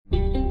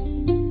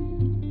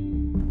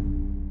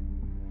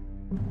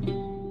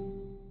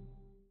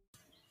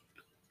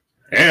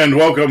And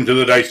welcome to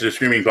the Dice to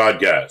Screaming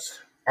podcast.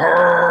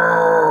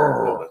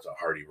 Oh, that's a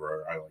hearty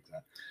roar. I like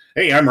that.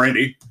 Hey, I'm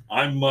Randy.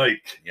 I'm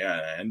Mike.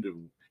 Yeah, and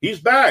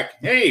he's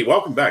back. Hey,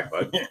 welcome back,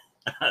 bud.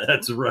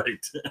 That's right.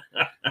 It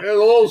was a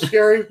little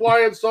scary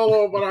flying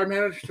solo, but I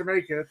managed to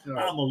make it.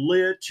 I'm a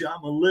lich,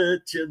 and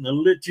the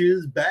lich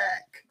is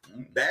back.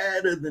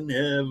 Better than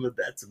ever,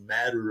 that's a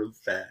matter of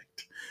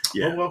fact.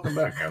 Yeah. Well, welcome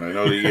back. And I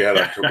know that you had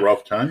a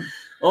rough time.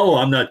 Oh,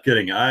 I'm not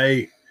kidding.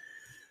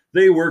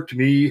 They worked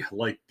me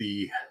like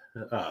the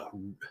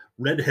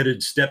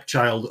redheaded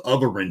stepchild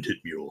of a rented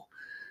mule.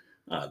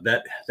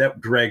 That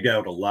dragged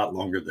out a lot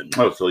longer than.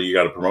 Oh, so you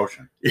got a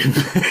promotion.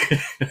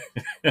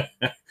 All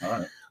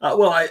right.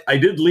 Well, I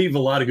did leave a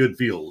lot of good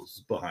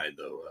feels behind,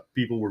 though.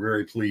 People were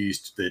very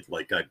pleased that,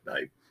 like,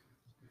 I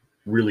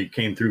really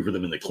came through for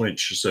them in the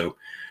clinch. So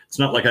it's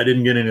not like I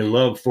didn't get any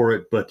love for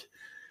it, but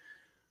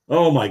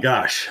oh my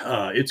gosh,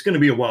 it's going to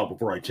be a while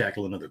before I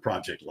tackle another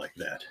project like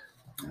that.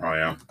 Oh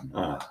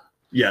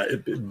yeah.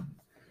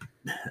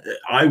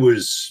 I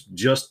was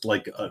just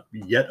like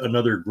yet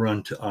another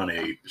grunt on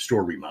a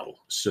store remodel.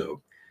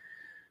 So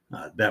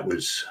that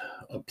was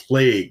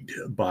plagued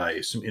by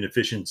some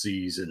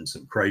inefficiencies and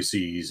some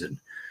crises, and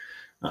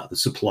the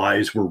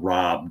supplies were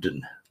robbed,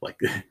 and like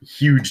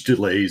huge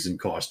delays and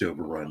cost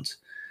overruns.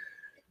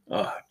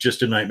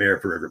 Just a nightmare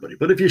for everybody.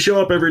 But if you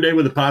show up every day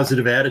with a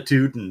positive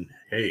attitude, and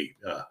hey,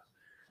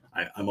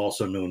 I'm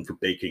also known for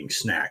baking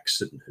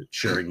snacks and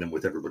sharing them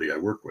with everybody I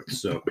work with.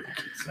 So,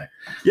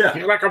 yeah.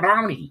 You're like a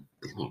brownie.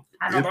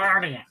 I'm a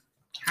brownie.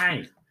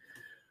 Hi.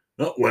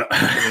 Oh, well,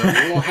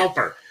 A little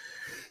helper.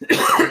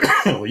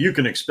 well, you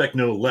can expect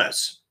no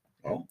less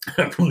Oh.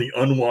 from the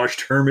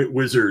unwashed hermit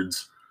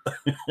wizards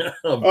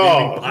of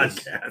gaming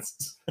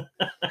podcasts.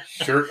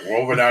 Shirt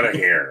woven out of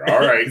hair. All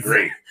right,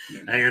 great.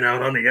 Hanging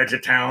out on the edge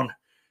of town.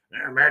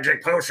 There are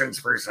magic potions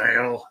for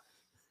sale.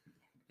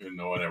 And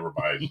no one ever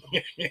buys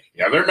them.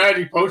 Yeah, they're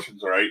magic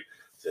potions, all right.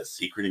 The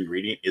secret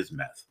ingredient is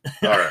meth.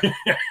 All right.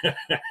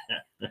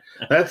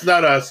 That's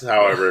not us,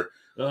 however.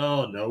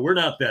 Oh, no, we're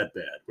not that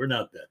bad. We're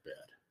not that bad.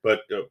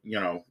 But,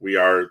 we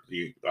are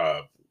the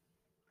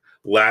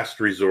last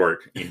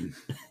resort in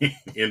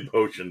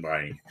potion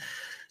buying.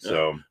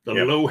 So The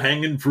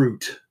low-hanging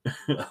fruit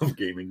of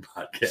gaming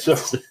podcasts.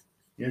 So,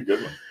 yeah,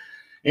 good one.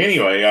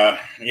 Anyway,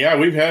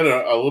 we've had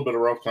a little bit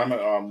of rough time.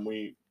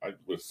 I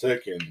was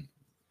sick and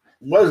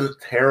wasn't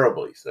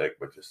terribly sick,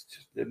 but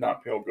just did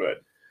not feel good.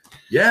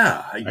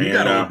 Yeah, you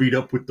got all beat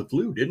up with the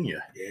flu, didn't you?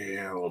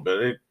 Yeah, a little bit.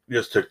 It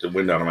just took the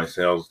wind out of my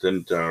sails.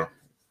 Didn't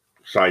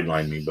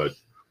sideline me, but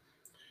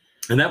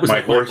and that was my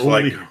like horse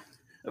that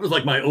was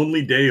like my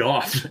only day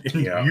off,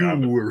 and I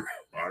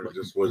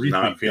just was really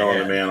not feeling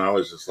bad. it, man. I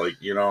was just like,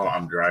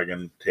 I'm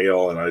dragging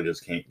tail, and I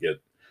just can't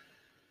get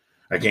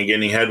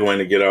any headwind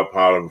to get up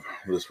out of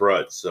this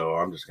rut. So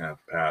I'm just gonna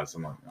have to pass.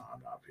 I'm like, no,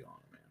 I'm not feeling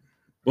it, man.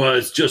 Well,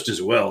 it's just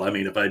as well. I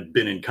mean, if I'd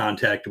been in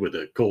contact with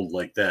a cold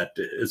like that,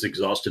 as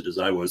exhausted as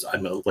I was,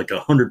 I'm like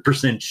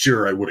 100%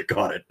 sure I would have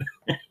caught it.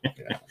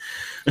 Yeah.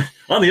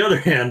 On the other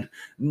hand,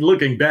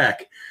 looking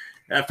back,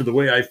 after the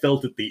way I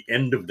felt at the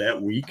end of that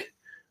week,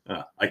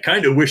 I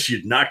kind of wish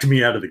you'd knocked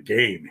me out of the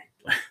game.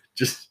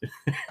 Just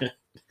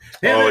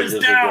Just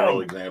a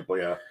girl example,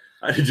 yeah.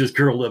 I just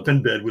curled up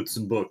in bed with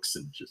some books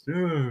and just.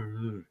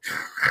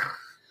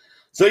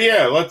 So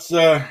yeah, let's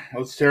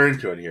tear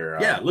into it here.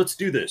 Yeah, let's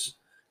do this.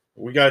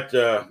 We got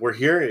we're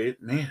here. It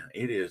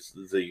is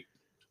the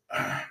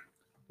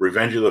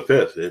Revenge of the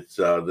 5th. It's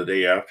the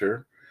day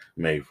after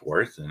May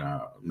 4th, and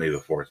May the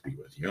 4th be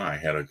with you. I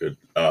had a good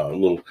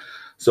little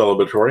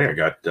celebratory. I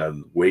got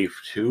wave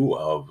 2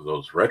 of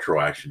those retro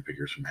action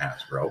figures from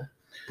Hasbro.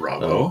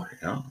 Bravo.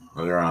 Yeah,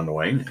 they're on the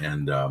way.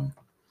 And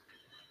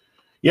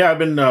I've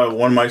been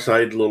one of my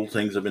side little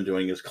things I've been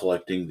doing is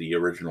collecting the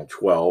original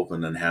 12,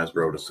 and then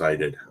Hasbro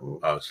decided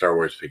Star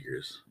Wars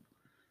figures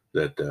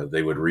that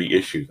they would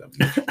reissue them.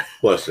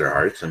 Bless their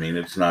hearts. I mean,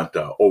 it's not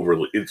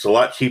it's a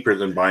lot cheaper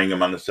than buying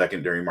them on the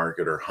secondary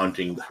market or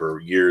hunting for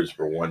years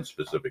for one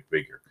specific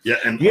figure. Yeah,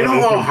 and you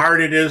know how hard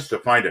it is to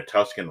find a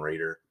Tusken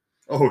Raider?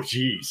 Oh,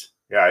 geez.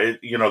 Yeah,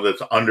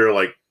 that's under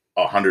like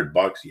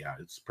 $100. Yeah,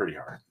 it's pretty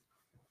hard.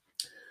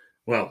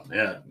 Well,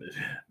 yeah.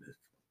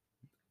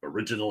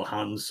 Original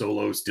Han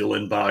Solo still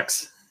in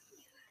box.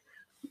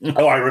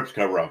 Oh, I ripped the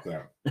cover off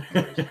there.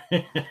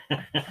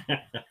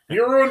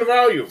 You ruined the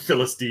value.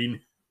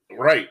 Philistine.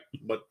 Right,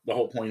 but the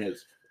whole point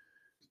is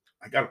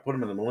I got to put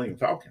him in the Millennium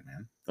Falcon,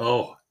 man.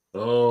 Oh,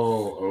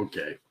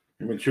 okay.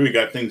 Him and Chewie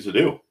got things to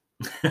do.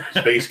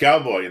 Space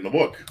Cowboy in the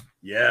book.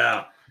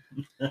 Yeah.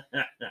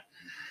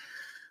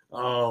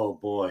 Oh,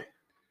 boy.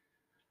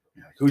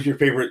 Who's your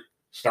favorite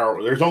Star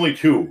Wars? There's only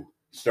 2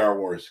 Star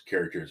Wars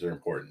characters that are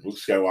important. Luke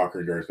Skywalker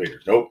and Darth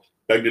Vader. Nope.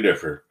 Beg to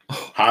differ.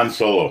 Han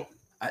Solo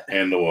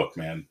and the Wook,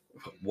 man.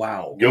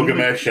 Wow.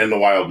 Gilgamesh and the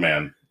Wild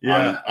Man.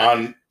 Yeah.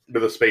 On to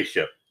the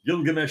spaceship.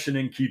 Gilgamesh and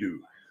Enkidu.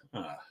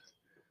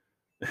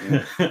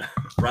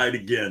 Ride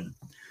again.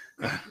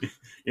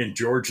 In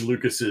George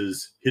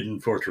Lucas's Hidden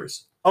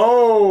Fortress.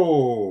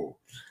 Oh!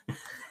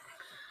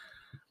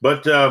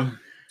 But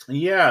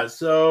Yeah,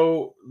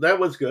 so that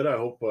was good. I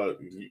hope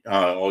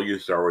all you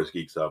Star Wars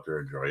geeks out there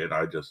enjoy it.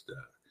 I just,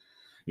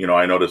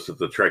 I noticed that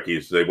the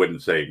Trekkies, they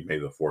wouldn't say May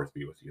the 4th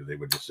be with you. They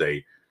would just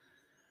say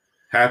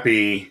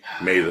Happy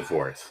May the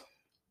 4th.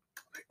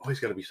 Always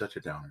got to be such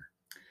a downer.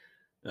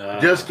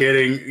 Just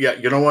kidding. Yeah,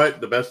 you know what?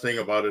 The best thing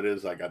about it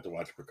is I got to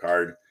watch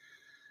Picard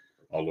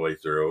all the way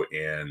through,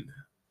 and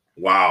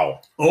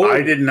wow.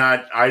 I did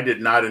not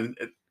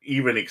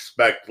even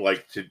expect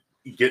to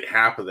get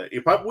half of that.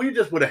 If we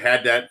just would have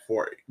had that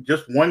for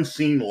just one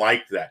scene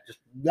like that, just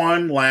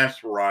one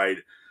last ride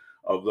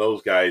of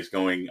those guys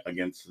going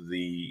against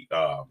the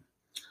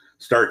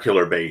Star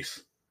Killer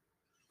base,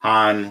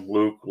 Han,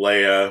 Luke,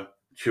 Leia,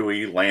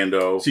 Chewie,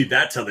 Lando. See,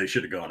 that's how they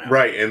should have gone out.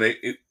 Right, and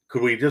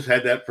could we just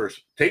had that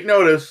first? Take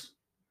notice.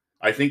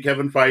 I think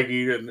Kevin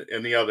Feige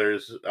and the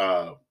others,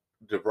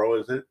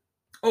 DeVro, is it?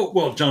 Oh,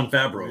 well, Jon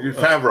Favreau.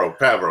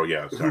 Favreau,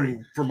 yeah, sorry.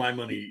 Who, for my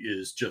money,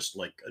 is just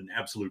like an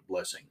absolute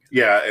blessing.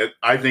 Yeah,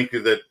 I think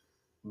that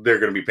they're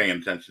going to be paying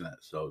attention to that,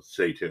 so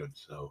stay tuned.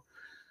 So,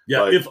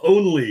 yeah, if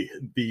only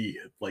the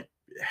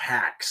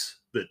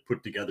hacks that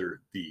put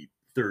together the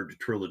third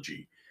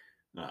trilogy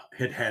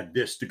had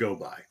this to go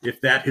by.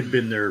 If that had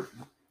been their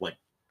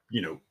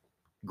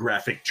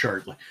graphic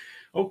chart,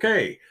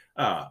 okay,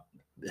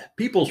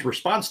 people's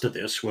response to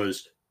this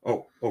was,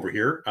 oh, over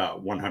here,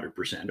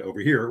 100%, over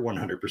here,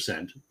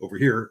 100%, over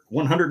here,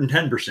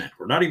 110%.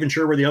 We're not even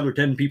sure where the other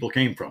 10 people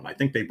came from. I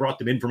think they brought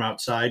them in from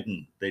outside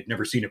and they'd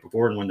never seen it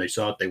before. And when they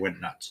saw it, they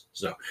went nuts.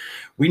 So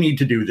we need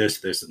to do this,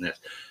 this, and this.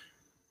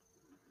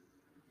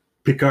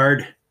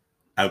 Picard,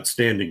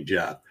 outstanding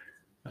job.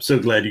 I'm so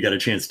glad you got a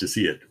chance to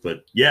see it.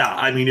 But yeah,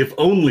 I mean, if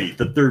only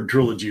the third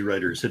trilogy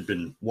writers had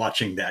been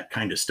watching that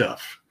kind of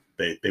stuff,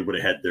 they would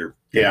have had their...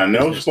 Yeah,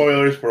 no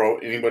spoilers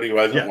for anybody who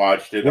hasn't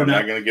watched it. I'm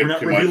not going to give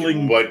too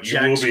much. But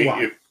you will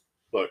be...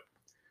 Look,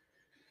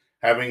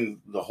 having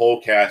the whole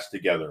cast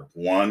together,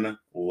 one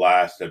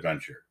last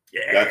adventure.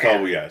 Yeah. That's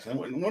all we ask. And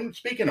when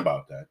speaking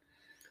about that,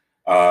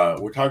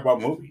 we're talking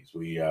about movies.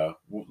 We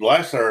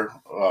last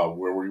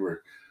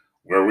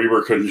where we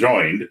were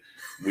conjoined,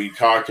 we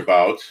talked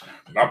about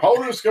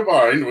Napoleon's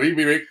combined. We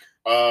make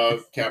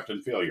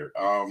Captain Failure.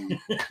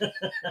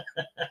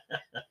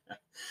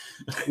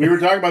 We were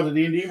talking about the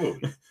D&D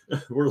movie.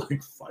 We're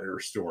like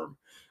Firestorm.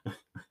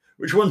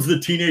 Which one's the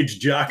teenage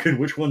jock and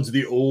which one's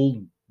the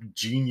old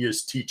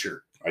genius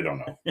teacher? I don't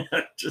know.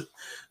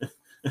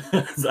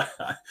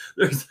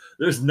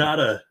 There's not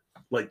a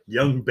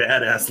young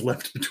badass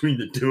left between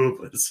the two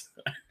of us.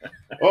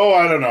 Oh,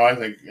 I don't know. I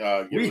think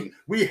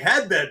we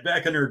had that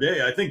back in our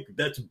day. I think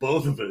that's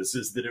both of us.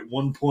 Is that at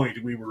one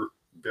point we were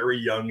very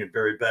young and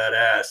very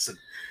badass,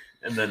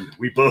 and then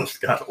we both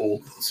got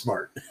old and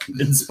smart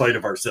in spite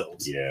of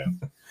ourselves. Yeah,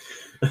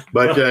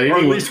 but or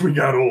at least we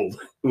got old.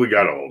 We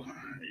got old.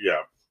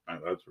 Yeah,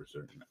 that's for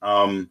certain.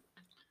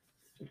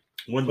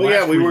 We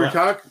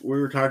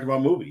were talking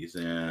about movies,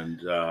 and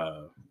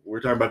we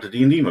were talking about the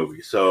D&D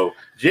movie. So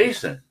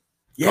Jason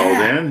called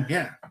in.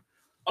 Yeah.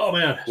 Oh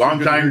man, long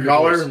time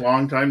caller,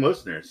 long time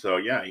listener. So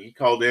yeah, he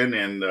called in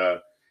and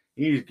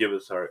he gave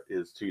us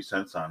his 2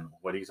 cents on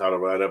what he thought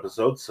about that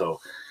episode.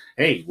 So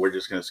hey, we're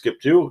just gonna skip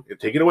to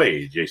take it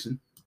away, Jason.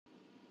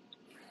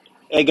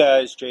 Hey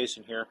guys,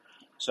 Jason here.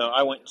 So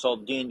I went and saw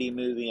the D&D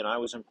movie and I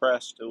was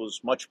impressed. It was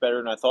much better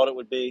than I thought it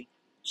would be.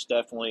 It's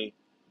definitely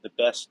the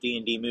best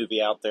D&D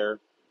movie out there,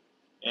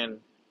 and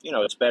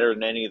it's better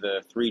than any of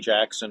the 3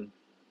 Jackson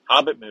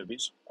Hobbit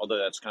movies. Although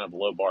that's kind of a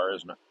low bar,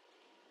 isn't it?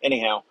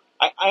 Anyhow.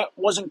 I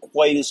wasn't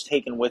quite as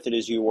taken with it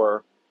as you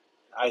were.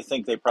 I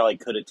think they probably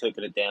could have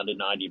taken it down to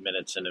 90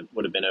 minutes and it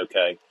would have been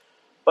okay.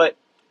 But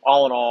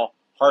all in all,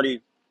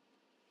 hearty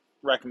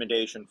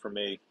recommendation for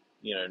me.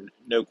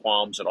 No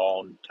qualms at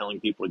all in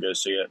telling people to go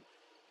see it.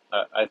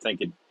 I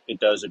think it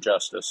does it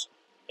justice.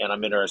 And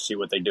I'm interested to see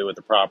what they do with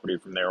the property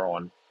from there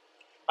on.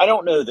 I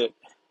don't know that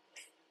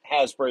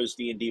Hasbro's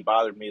D&D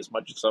bothered me as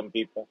much as some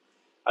people.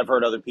 I've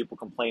heard other people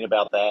complain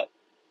about that.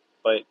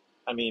 But,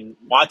 I memean,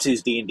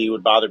 Watsu's D&D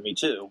would bother me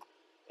too.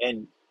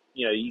 And,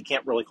 you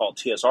can't really call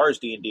TSR's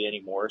D&D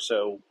anymore.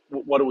 So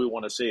what do we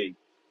want to see?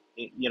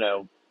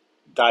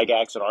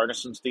 Gygax and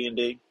Arneson's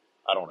D&D?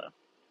 I don't know.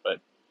 But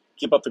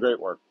keep up the great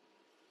work.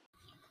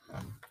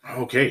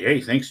 Okay.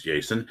 Hey, thanks,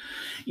 Jason.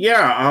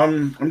 Yeah,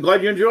 I'm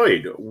glad you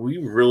enjoyed. We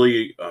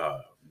really,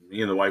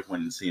 me and the wife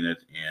went and seen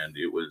it. And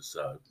it was,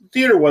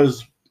 there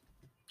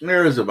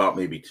was about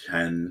maybe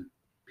 10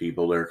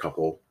 people there, a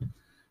couple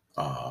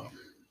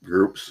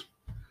groups.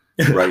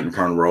 Right in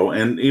front of the row,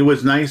 and it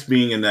was nice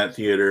being in that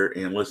theater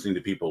and listening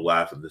to people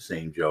laugh at the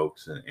same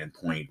jokes and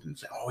point and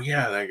say, "Oh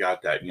yeah, I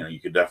got that."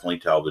 You could definitely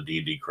tell the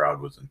D&D crowd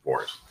was in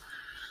force.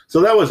 So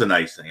that was a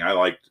nice thing. I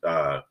liked.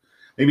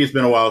 Maybe it's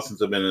been a while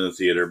since I've been in the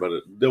theater, but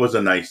it was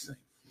a nice thing.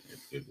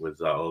 It was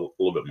a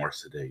little bit more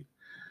sedate,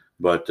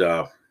 but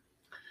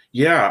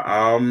yeah.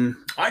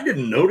 I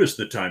didn't notice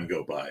the time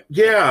go by.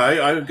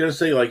 Yeah, I was gonna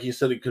say, like you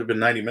said, it could have been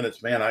 90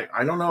 minutes. Man,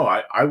 I don't know.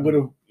 I would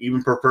have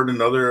even preferred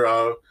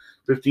another.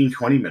 15,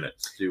 20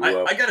 minutes to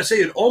I gotta say,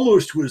 it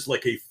almost was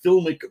like a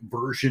filmic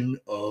version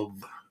of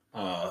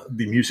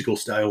the musical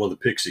style of the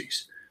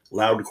Pixies.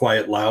 Loud,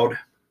 Quiet, Loud,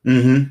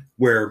 Mm-hmm.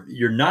 where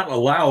you're not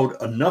allowed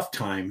enough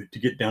time to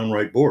get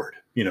downright bored.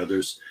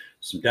 There's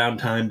some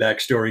downtime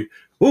backstory.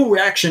 Ooh,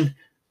 action,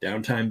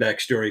 downtime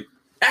backstory,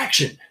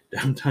 action,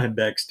 downtime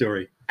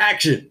backstory,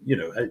 action.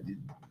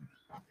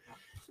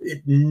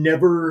 It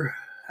never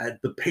had,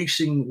 the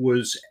pacing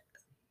was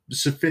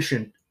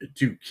sufficient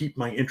to keep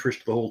my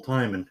interest the whole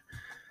time. And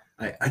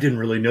I didn't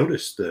really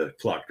notice the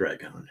clock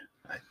drag on.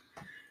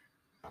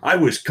 I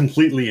was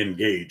completely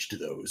engaged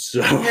though.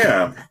 So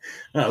Yeah.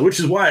 which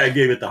is why I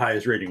gave it the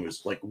highest rating.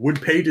 Was like,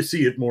 would pay to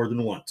see it more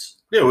than once.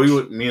 Yeah,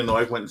 me and the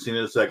wife went and seen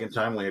it a second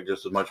time. We had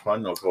just as much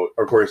fun. Of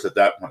course, at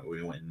that point,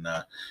 we went and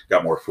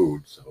got more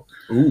food. So,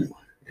 Ooh,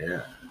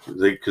 yeah,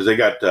 because they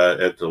got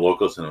at the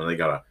local cinema, they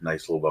got a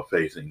nice little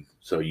buffet thing,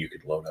 so you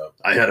could load up.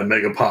 I had a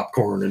mega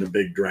popcorn and a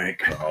big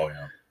drink. Oh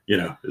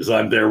yeah, As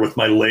I'm there with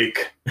my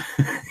lake.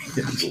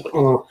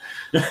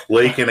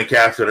 lake and a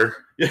catheter.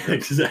 Yeah,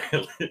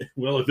 exactly.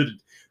 Well,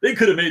 they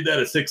could have made that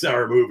a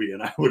 6-hour movie,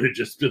 and I would have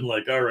just been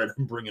like, all right,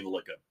 I'm bringing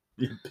like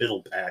a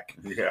piddle pack,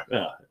 Yeah,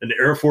 an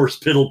Air Force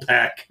piddle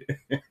pack,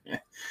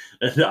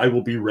 and I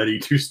will be ready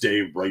to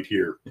stay right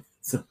here.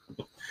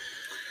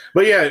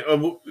 but yeah,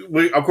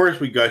 of course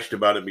we gushed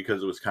about it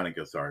because it was kind of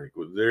cathartic.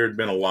 There had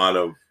been a lot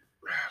of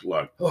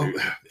luck.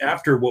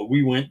 After what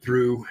we went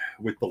through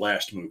with the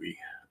last movie,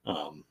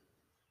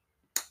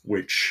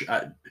 which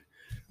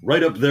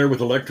right up there with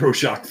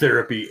electroshock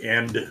therapy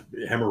and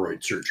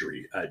hemorrhoid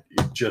surgery,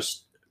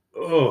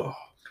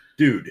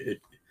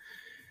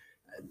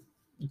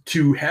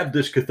 to have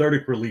this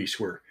cathartic release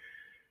where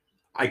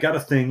I got a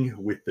thing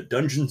with the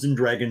Dungeons and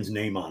Dragons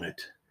name on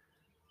it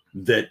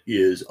that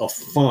is a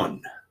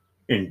fun,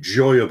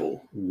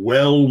 enjoyable,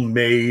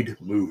 well-made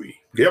movie.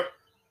 Yep,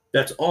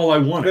 That's all I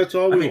wanted. That's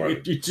all we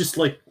wanted. It's just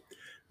like,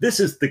 this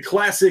is the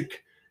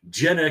classic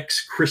Gen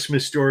X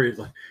Christmas story. It's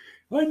like,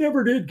 I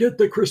never did get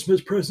the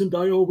Christmas present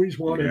I always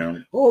wanted. Yeah.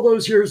 All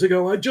those years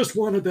ago, I just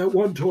wanted that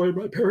one toy.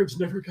 My parents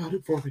never got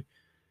it for me.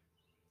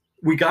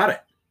 We got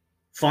it.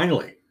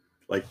 Finally.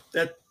 Like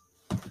that.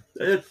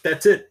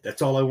 That's it.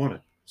 That's all I wanted.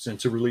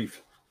 Sense of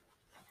relief.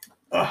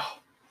 Oh,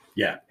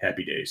 yeah.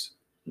 Happy days.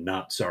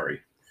 Not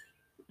sorry.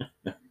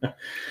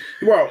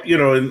 Well,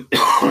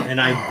 And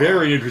I'm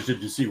very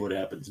interested to see what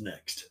happens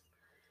next.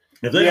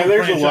 If they Yeah, don't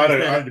there's a franchise lot of-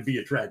 that, it'd be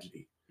a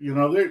tragedy.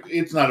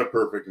 it's not a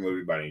perfect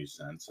movie by any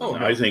sense. Oh,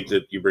 And no. I think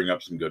that you bring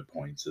up some good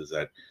points. Is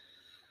that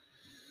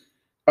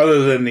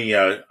other than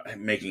the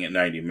making it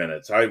 90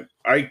 minutes, I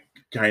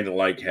kind of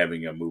like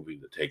having a movie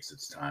that takes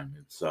its time.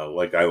 It's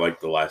like I like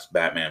the last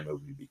Batman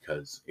movie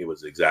because it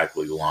was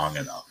exactly long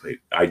enough.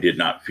 I did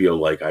not feel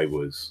like I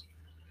was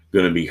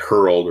going to be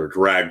hurled or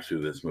dragged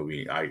through this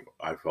movie. I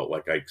felt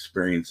like I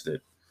experienced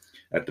it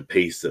at the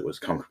pace that was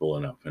comfortable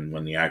enough. And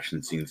when the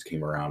action scenes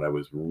came around, I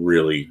was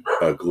really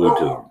glued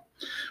to them.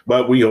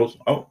 But we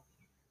also,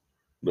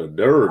 the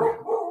Durd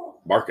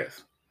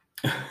Barketh.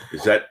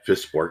 Is that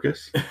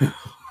Fistborkus?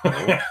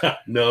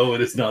 No,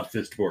 it is not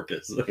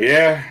Fistborkus.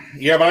 Yeah,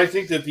 but I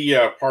think that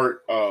the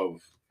part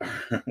of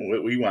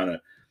what we want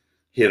to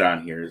hit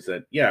on here is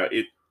that,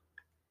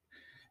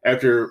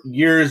 after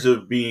years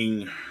of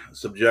being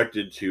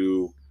subjected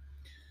to,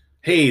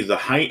 hey, the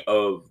height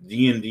of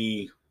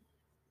D&D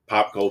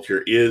pop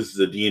culture is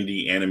the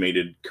D&D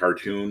animated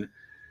cartoon.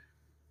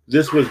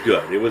 This was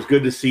good. It was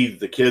good to see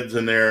the kids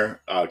in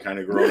there kind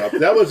of growing up.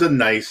 That was a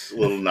nice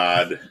little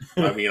nod.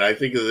 I mean, I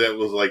think that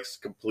was like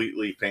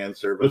completely fan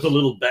service. With a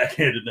little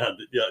backhanded nod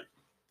that, yeah,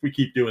 we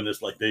keep doing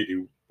this like they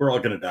do, we're all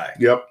going to die.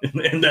 Yep.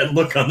 And that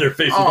look on their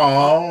faces.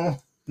 Oh.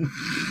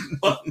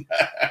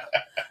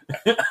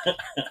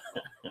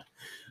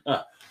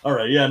 All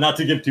right, yeah, not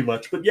to give too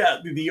much, but yeah,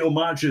 the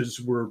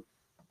homages were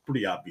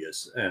pretty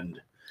obvious and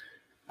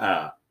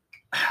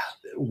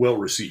well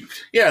received.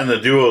 Yeah, and the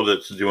duo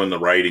that's doing the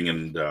writing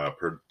and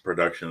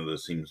production of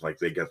this seems like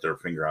they got their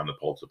finger on the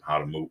pulse of how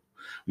to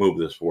move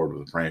this forward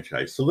with the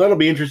franchise. So that'll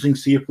be interesting to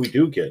see if we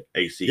do get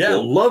a sequel. Yeah,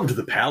 loved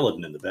the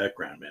Paladin in the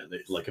background, man.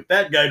 Like, if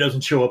that guy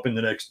doesn't show up in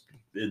the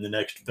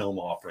next film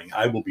offering,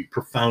 I will be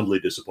profoundly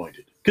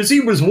disappointed because he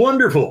was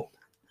wonderful.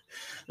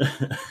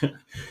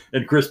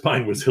 And Chris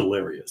Pine was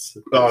hilarious.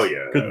 Oh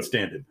yeah, Couldn't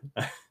stand him.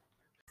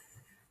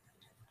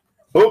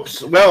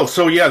 Oops. Well,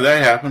 so yeah,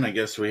 that happened. I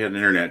guess we had an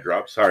internet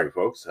drop. Sorry,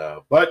 folks.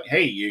 But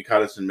hey, you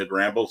caught us in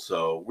mid-ramble.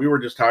 So we were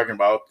just talking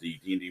about the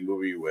D&D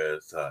movie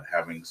with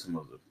having some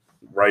of the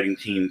writing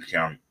team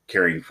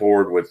carrying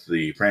forward with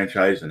the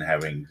franchise and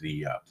having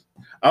the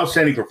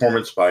outstanding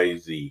performance by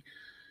the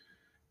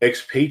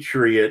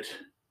expatriate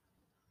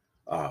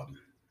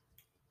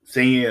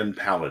Thayan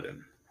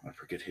Paladin. I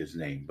forget his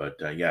name, but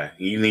yeah,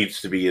 he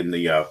needs to be in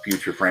the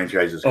future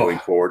franchises going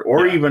forward,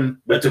 or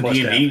even with the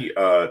D&D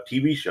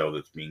TV show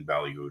that's being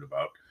ballyhooed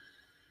about.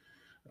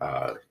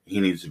 He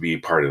needs to be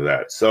part of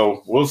that.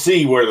 So we'll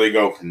see where they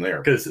go from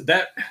there. Because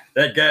that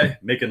guy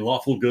making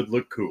lawful good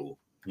look cool,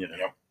 Yep.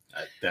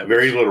 That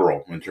very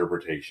literal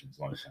interpretations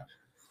like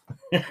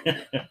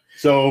that.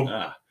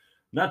 So,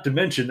 not to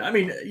mention, I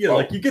mean,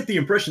 like you get the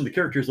impression the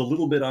character is a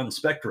little bit on the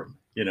spectrum,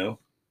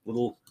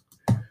 little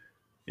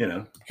you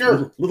know,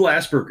 Sure. little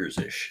Asperger's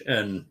ish.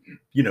 And,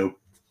 you know,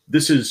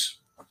 this is,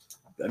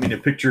 I mean, a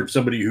picture of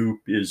somebody who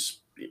is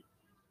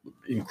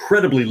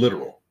incredibly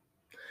literal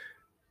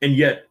and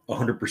yet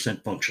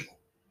 100% functional.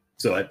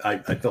 So I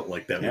felt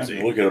like that was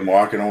Look at him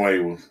walking away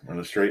in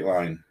a straight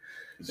line.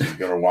 Is he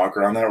going to walk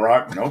around that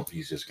rock? Nope.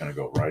 He's just going to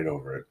go right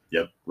over it.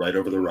 Yep, right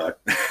over the rock.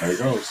 There he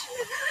goes.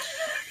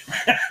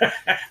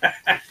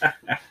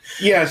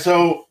 Yeah,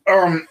 so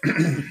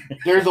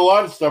there's a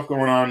lot of stuff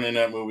going on in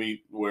that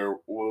movie where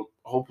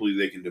hopefully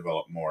they can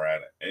develop more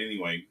at it.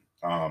 Anyway,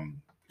 kind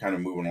of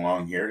moving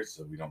along here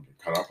so we don't get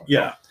cut off.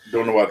 Yeah.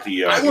 Don't know what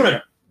the... I want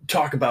to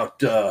talk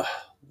about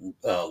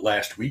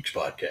last week's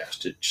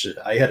podcast.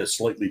 I had a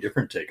slightly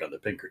different take on the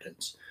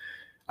Pinkertons.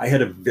 I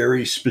had a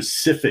very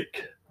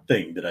specific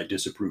thing that I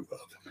disapprove of.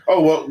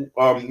 Oh, well,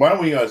 why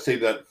don't we save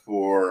that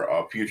for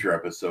a future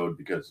episode,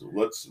 because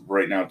let's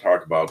right now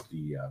talk about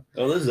the...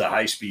 Well, this is a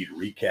high-speed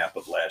recap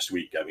of last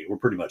week. I mean, we're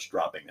pretty much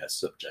dropping that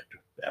subject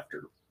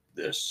after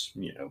this.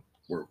 You know,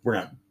 we're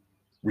not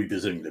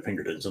revisiting the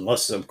Pinkertons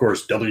unless, of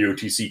course,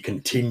 WOTC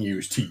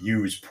continues to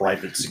use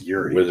private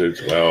security.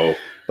 Wizards, well...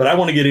 But I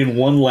want to get in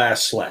one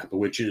last slap,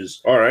 which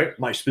is all right.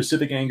 my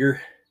specific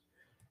anger,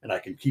 and I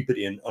can keep it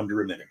in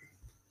under a minute.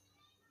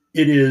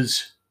 It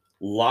is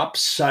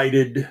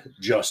lopsided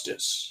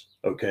justice,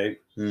 okay?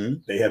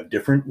 Mm-hmm. They have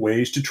different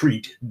ways to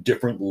treat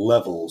different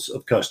levels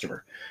of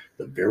customer.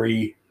 The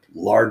very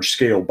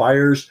large-scale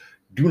buyers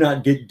do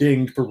not get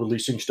dinged for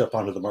releasing stuff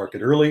onto the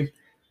market early,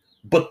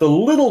 but the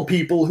little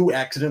people who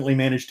accidentally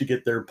manage to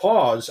get their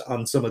paws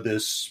on some of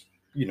this,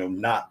 you know,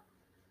 not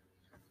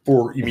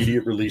for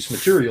immediate release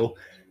material,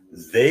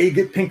 they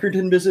get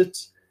Pinkerton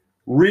visits.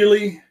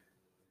 Really?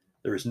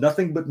 There is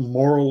nothing but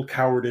moral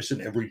cowardice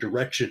in every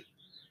direction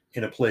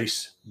in a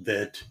place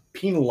that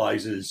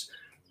penalizes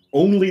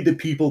only the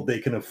people they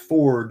can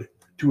afford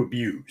to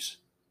abuse.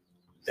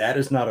 That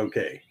is not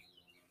okay.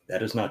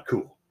 That is not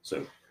cool.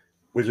 So,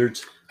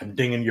 Wizards, I'm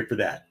dinging you for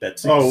that.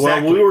 That's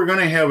well, we were going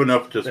to have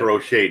enough to throw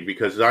shade,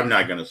 because I'm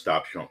not going to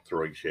stop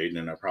throwing shade,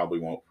 and I probably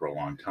won't for a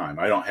long time.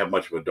 I don't have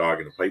much of a dog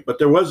in the fight, but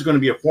there was going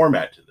to be a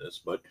format to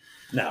this. But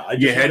no,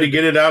 you had to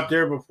get it out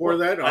there before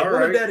that. I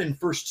wanted that in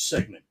first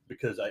segment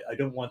because I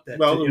don't want that.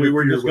 Well, we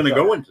were just going to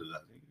go into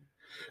that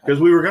because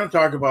we were going to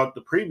talk about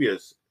the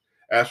previous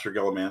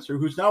Astragallomancer,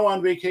 who's now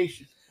on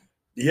vacation.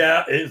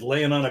 Yeah, is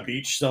laying on a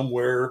beach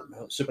somewhere,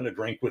 sipping a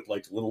drink with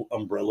like little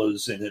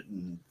umbrellas in it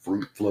and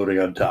fruit floating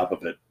on top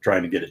of it,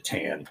 trying to get a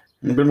tan.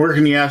 We've been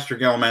working the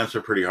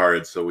Astragallomancer pretty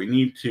hard, so we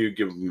need to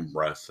give him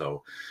rest.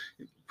 So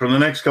for the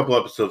next couple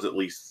episodes at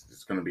least,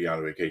 it's going to be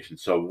on vacation.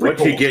 So what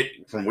you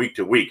get from week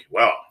to week,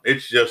 well,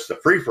 it's just a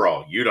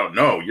free-for-all. You don't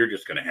know. You're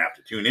just going to have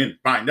to tune in and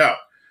find out.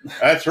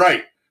 That's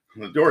right.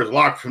 The door is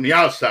locked from the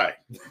outside.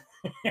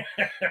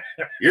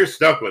 You're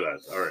stuck with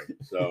us. All right.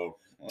 So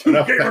 2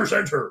 gamers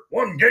enter,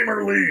 1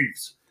 gamer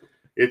leaves.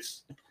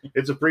 It's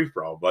a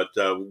free-for-all, but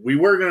we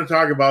were going to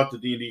talk about the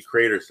D&D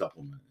Creator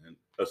Supplement and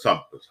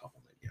supplement.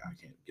 Yeah,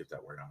 I can't get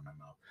that word out of my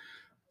mouth.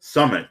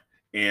 Summit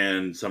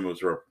and some of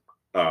its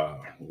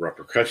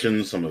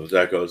repercussions, some of its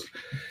echoes,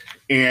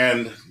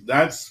 and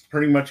that's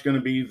pretty much going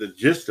to be the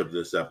gist of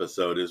this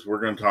episode. Is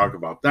we're going to talk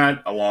about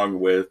that along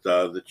with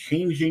the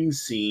changing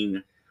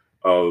scene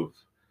of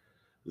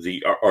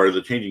the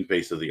changing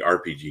face of the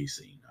RPG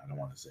scene. I don't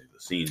want to say the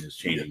scene is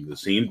changing the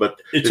scene, but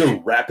it's a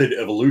rapid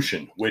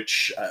evolution,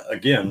 which,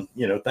 again,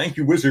 thank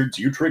you, Wizards.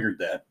 You triggered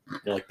that.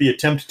 Like the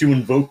attempt to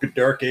invoke a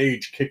dark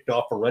age kicked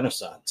off a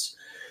renaissance.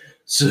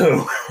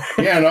 So,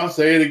 yeah, and I've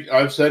said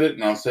it,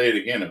 and I'll say it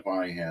again. If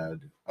I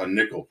had a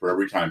nickel for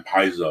every time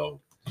Paizo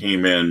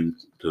came in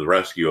to the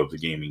rescue of the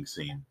gaming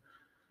scene,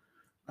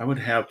 I would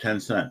have 10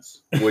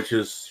 cents, which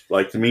is,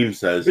 like the meme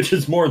says, which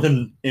is more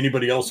than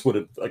anybody else would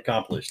have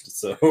accomplished.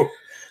 So,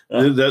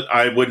 that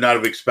I would not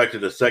have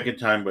expected a second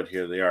time, but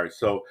here they are.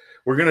 So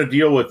we're going to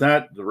deal with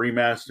that, the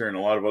remaster, and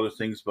a lot of other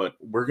things, but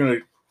we're going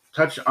to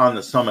touch on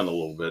the summon a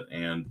little bit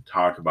and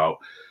talk about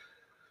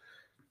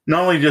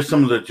not only just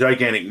some of the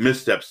gigantic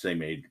missteps they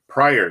made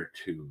prior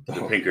to the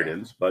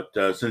Pinkertons, but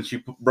since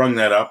you brung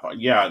that up,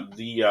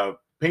 the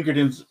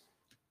Pinkertons,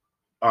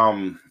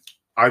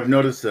 I've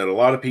noticed that a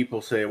lot of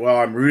people say, well,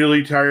 I'm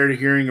really tired of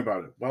hearing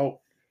about it.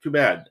 Well, too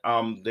bad.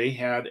 They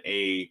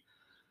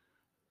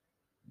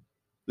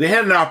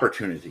had an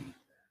opportunity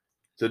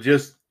to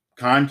just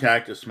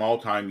contact a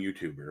small-time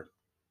YouTuber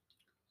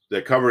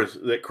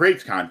that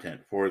creates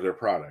content for their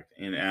product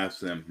and ask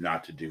them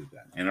not to do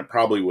that. And it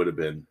probably would have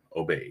been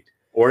obeyed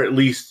or at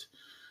least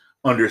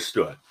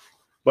understood.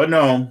 But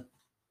no,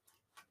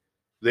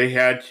 they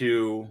had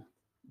to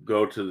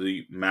go to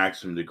the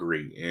maximum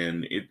degree,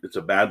 and it's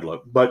a bad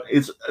look. But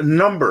it's a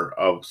number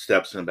of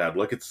steps in a bad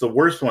look. It's the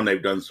worst one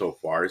they've done so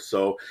far.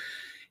 So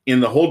in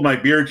the Hold My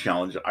Beer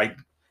challenge, I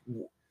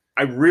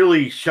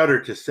really shudder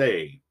to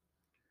say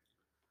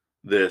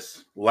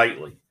this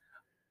lightly.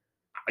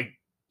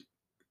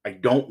 I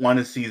don't want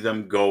to see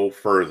them go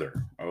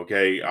further.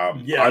 Okay.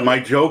 My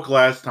joke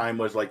last time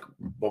was like,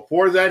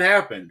 before that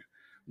happened,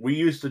 we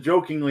used to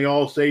jokingly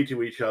all say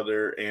to each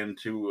other and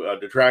to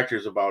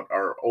detractors about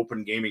our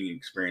open gaming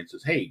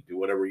experiences, hey, do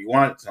whatever you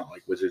want. It's not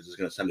like Wizards is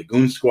going to send a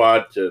goon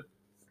squad to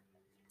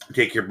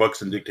take your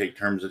books and dictate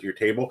terms at your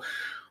table.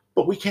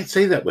 But we can't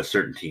say that with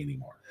certainty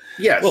anymore.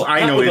 Yes, Well,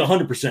 I not know with it's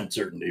 100%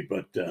 certainty,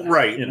 but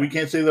right. you know, We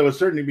can't say that with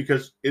certainty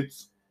because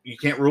you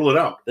can't rule it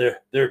out.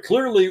 they're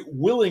clearly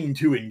willing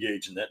to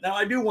engage in that. Now,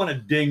 I do want to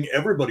ding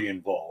everybody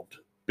involved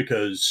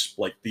because,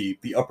 like the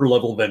upper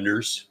level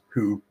vendors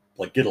who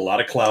like get a lot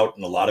of clout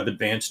and a lot of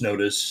advance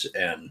notice,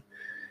 and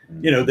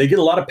they get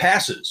a lot of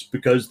passes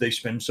because they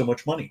spend so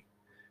much money,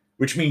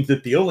 which means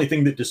that the only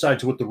thing that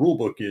decides what the rule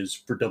book is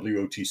for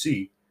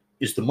WOTC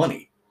is the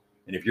money.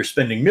 And if you're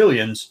spending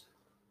millions,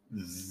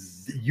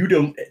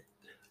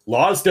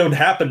 laws don't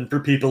happen for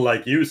people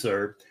like you,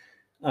 sir.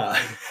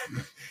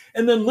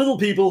 And then little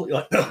people,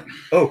 like,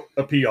 oh,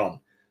 a peon.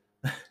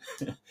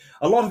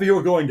 A lot of you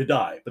are going to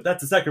die, but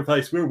that's a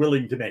sacrifice we're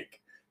willing to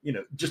make.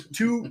 Just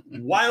two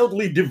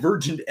wildly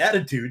divergent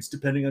attitudes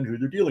depending on who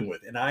they're dealing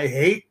with. And I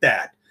hate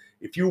that.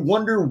 If you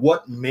wonder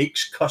what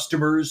makes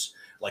customers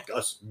like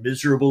us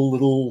miserable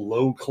little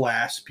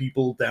low-class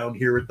people down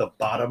here at the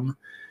bottom,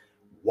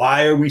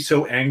 why are we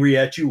so angry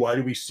at you? Why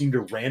do we seem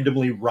to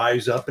randomly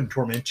rise up and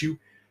torment you?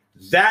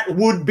 That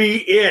would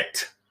be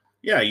it.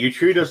 Yeah, you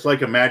treat us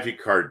like a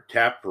magic card,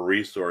 tap for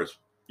resource.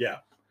 Yeah.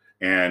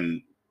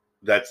 And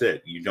that's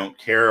it. You don't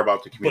care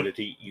about the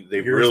community.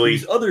 Here's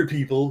these other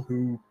people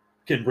who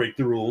can break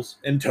the rules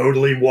and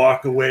totally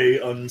walk away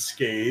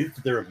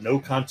unscathed. They're of no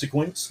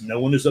consequence. No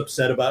one is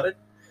upset about it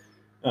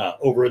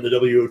over in the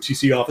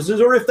WOTC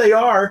offices. Or if they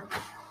are,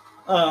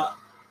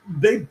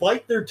 they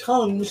bite their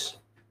tongues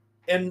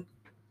and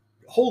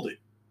hold it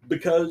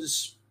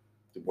because,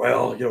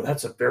 well,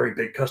 that's a very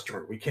big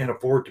customer. We can't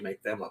afford to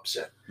make them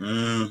upset.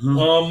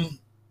 Mm-hmm.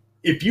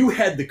 If you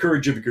had the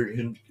courage of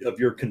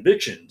your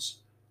convictions,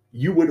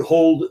 you would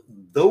hold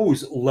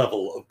those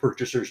level of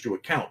purchasers to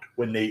account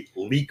when they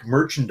leak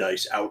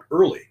merchandise out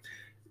early.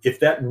 If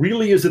that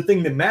really is a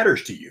thing that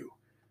matters to you,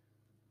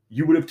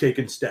 you would have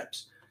taken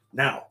steps.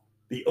 Now,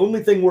 the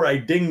only thing where I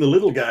ding the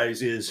little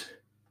guys is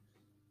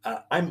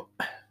I'm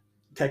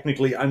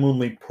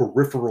only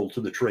peripheral to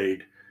the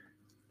trade,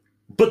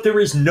 but there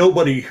is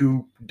nobody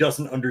who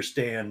doesn't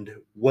understand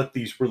what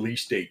these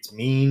release dates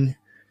mean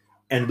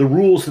and the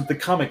rules that the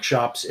comic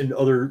shops and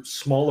other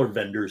smaller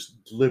vendors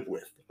live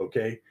with.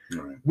 Okay.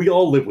 Right. We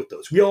all live with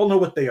those. We all know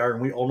what they are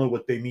and we all know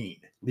what they mean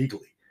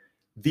legally.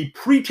 The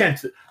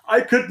pretense that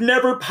I could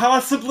never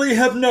possibly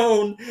have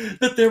known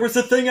that there was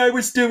a thing I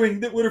was doing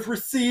that would have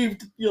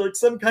received, like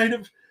some kind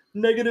of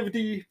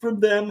negativity from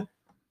them.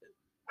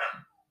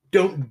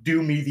 Don't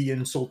do me the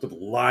insult of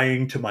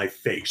lying to my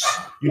face.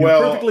 You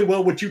know perfectly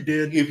well what you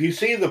did. If you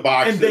see the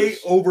boxes, and they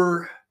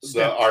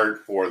the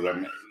art for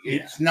them,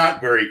 it's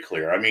not very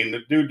clear. I mean, the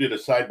dude did a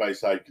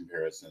side-by-side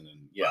comparison, and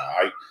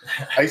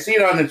I see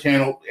it on the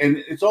channel, and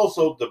it's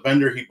also the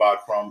vendor he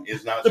bought from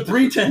is not the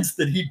pretense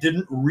that he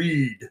didn't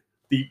read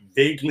the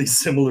vaguely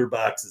similar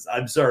boxes.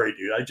 I'm sorry,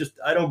 dude.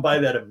 I don't buy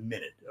that a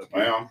minute. Okay?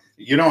 Well,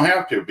 you don't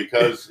have to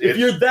because if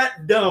you're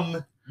that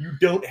dumb, you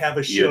don't have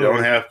a show. You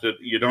don't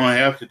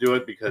have to do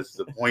it because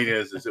the point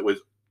is it was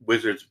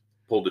Wizards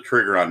pulled the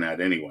trigger on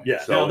that anyway.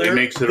 Yeah. So it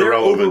makes it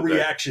irrelevant.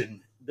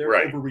 Their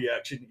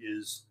overreaction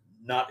is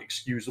not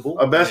excusable.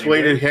 A best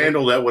way to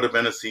handle that would have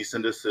been a cease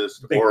and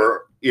desist,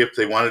 or if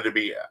they wanted to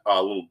be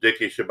a little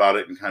dickish about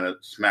it and kind of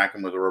smack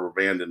them with a rubber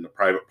band in the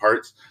private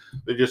parts,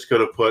 they just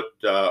could have put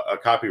a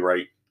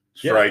copyright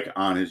strike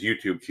on his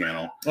YouTube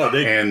channel. Oh,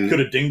 they could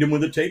have dinged him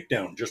with a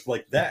takedown just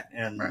like that.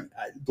 And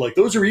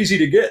those are easy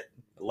to get.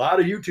 A lot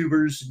of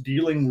YouTubers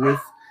dealing with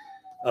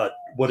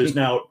what is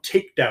now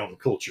takedown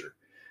culture,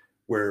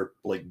 where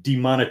like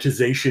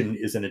demonetization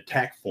is an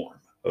attack form.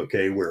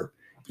 Okay, where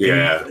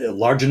a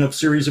large enough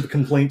series of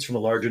complaints from a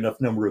large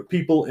enough number of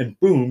people, and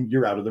boom,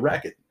 you're out of the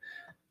racket.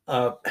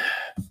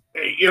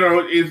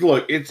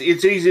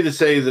 It's easy to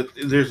say that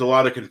there's a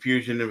lot of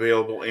confusion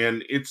available,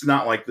 and it's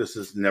not like this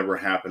has never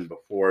happened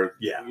before.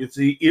 Yeah,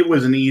 it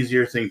was an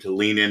easier thing to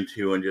lean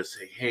into and just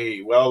say,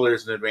 hey, well,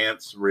 there's an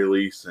advance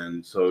release,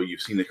 and so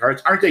you've seen the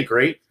cards. Aren't they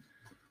great?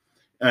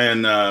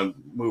 And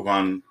move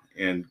on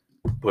and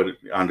put it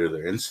under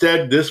there.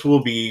 Instead, this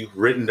will be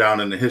written down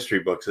in the history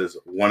books as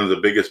one of the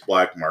biggest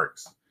black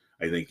marks,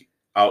 I think,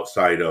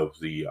 outside of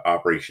the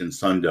Operation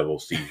Sun Devil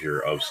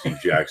seizure of Steve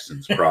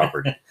Jackson's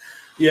property.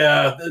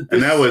 Yeah.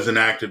 And that was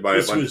enacted by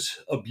this was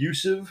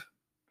abusive,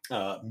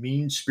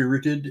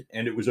 mean-spirited,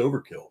 and it was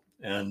overkill.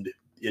 And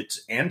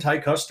it's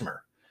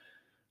anti-customer.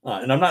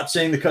 And I'm not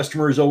saying the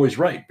customer is always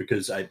right,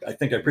 because I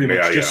think I pretty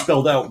much just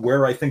spelled out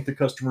where I think the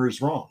customer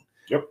is wrong.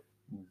 Yep.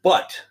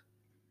 But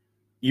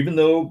even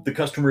though the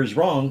customer is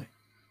wrong,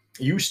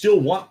 you still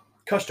want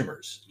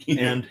customers.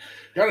 And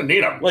gotta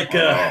need them. Like,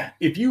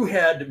 if you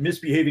had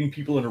misbehaving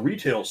people in a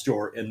retail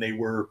store and they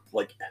were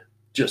like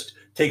just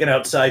taken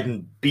outside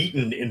and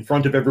beaten in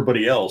front of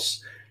everybody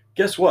else,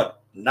 guess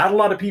what? Not a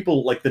lot of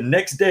people, like the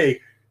next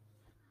day,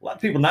 a lot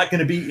of people not going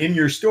to be in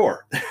your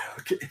store.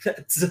 Okay,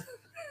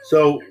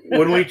 so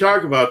when we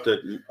talk about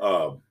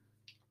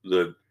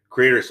the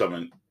Creator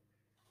Summit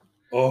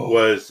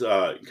was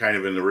kind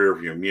of in the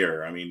rearview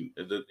mirror. I mean,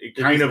 it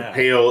kind is of now.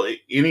 pale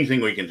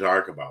anything we can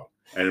talk about.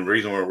 And the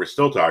reason why we're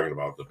still talking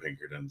about the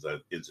Pinkertons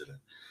incident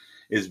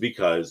is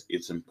because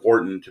it's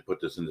important to put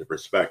this into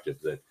perspective,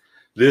 that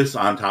this,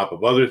 on top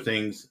of other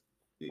things,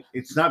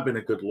 it's not been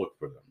a good look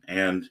for them.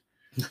 And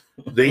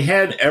they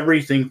had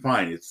everything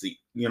fine. It's the,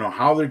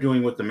 how they're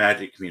doing with the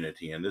Magic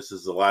community. And this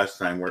is the last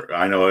time where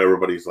I know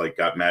everybody's like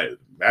got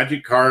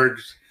Magic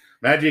cards.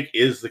 Magic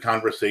is the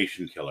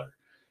conversation killer.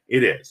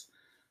 It is.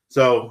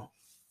 So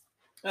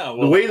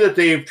the way that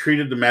they've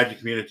treated the Magic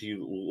community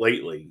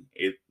lately,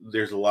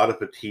 there's a lot of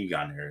fatigue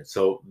on there.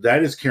 So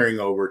that is carrying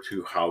over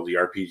to how the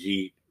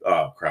RPG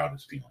crowd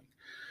is feeling.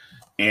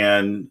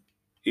 And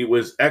it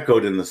was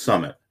echoed in the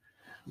summit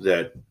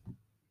that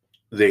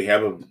they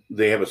have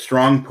a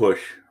strong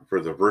push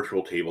for the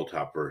virtual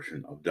tabletop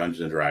version of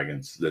Dungeons and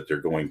Dragons that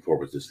they're going for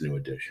with this new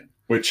edition.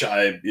 Which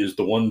is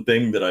the one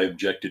thing that I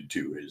objected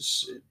to,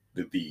 is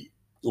the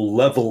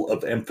level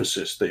of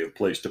emphasis they have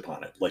placed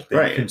upon it. Like,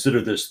 they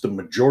consider this the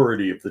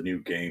majority of the new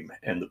game,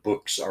 and the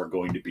books are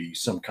going to be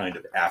some kind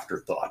of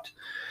afterthought.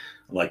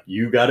 Like,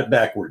 you got it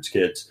backwards,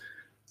 kids.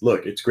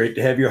 Look, it's great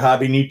to have your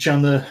hobby niche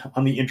on the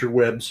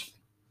interwebs.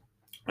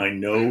 I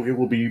know it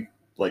will be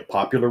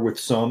popular with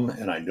some,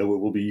 and I know it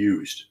will be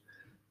used,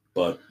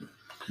 but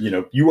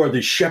you are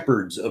the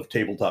shepherds of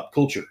tabletop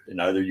culture,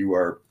 and either you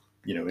are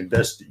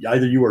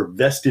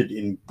vested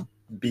in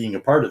being a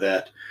part of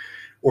that,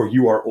 or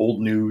you are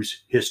old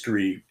news,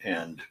 history,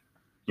 and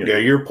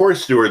you're poor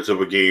stewards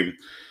of a game.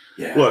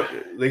 Yeah. Look,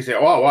 they say,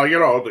 oh,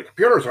 well, the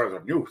computers are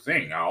the new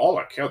thing now. All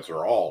the kids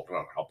are all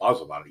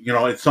buzz about it.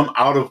 It's some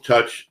out of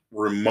touch,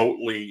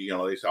 remotely.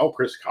 They say, oh,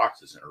 Chris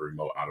Cox isn't a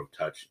remote out of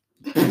touch.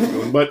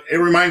 But it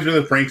reminds me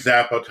of Frank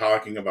Zappa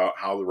talking about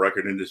how the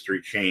record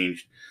industry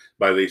changed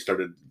by they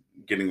started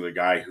getting the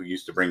guy who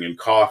used to bring in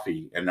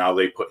coffee, and now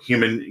they put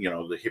him in,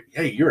 the hip.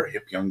 Hey, you're a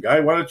hip young guy.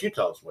 Why don't you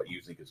tell us what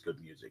you think is good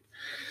music?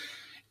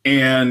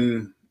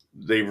 And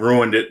they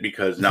ruined it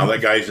because now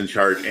that guy's in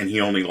charge, and he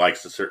only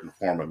likes a certain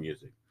form of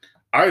music.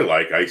 I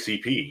like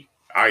ICP.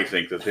 I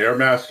think that they are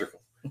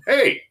masterful.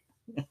 Hey,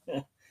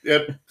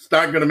 it's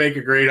not going to make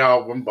a great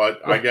album,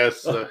 but I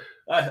guess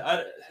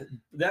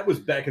that was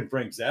back in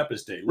Frank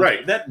Zappa's day.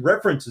 Right. That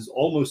reference is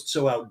almost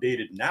so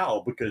outdated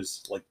now,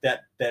 because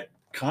that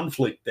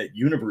conflict, that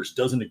universe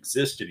doesn't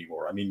exist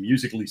anymore. I mean,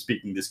 musically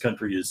speaking, this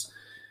country is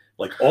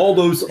all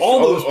those.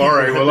 All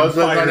right. Well, let's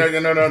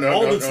no.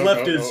 All that's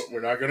left is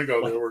we're not going to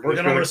go there. We're going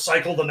to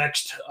recycle the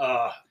next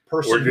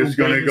person. We're just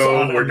going to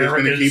go. We're just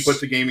going to keep with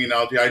the gaming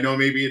analogy. I know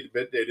maybe it's a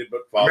bit dated,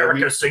 but follow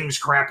America me. Sings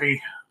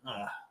Crappy.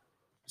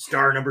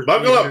 Star number.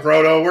 Buckle up,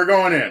 Frodo. We're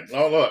going in.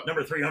 Oh, look.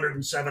 Number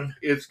 307.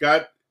 It's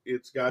got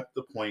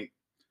the point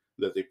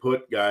that they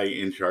put guy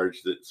in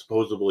charge that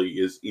supposedly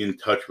is in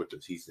touch with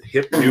this. He's the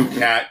hip new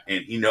cat,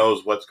 and he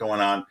knows what's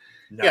going on.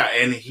 No. Yeah,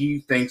 and he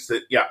thinks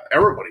that,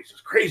 everybody's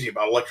just crazy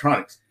about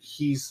electronics.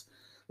 He's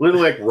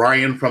literally like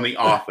Ryan from The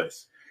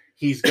Office.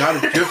 He's got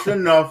just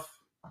enough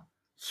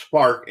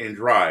spark and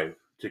drive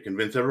to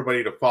convince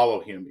everybody to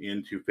follow him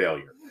into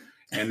failure.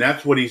 And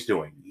that's what he's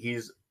doing.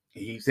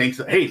 He thinks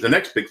that, hey, the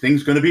next big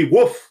thing's going to be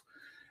woof.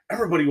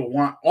 Everybody will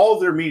want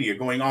all their media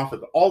going off at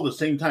all the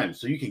same time,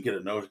 so you can get a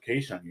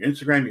notification on your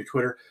Instagram, your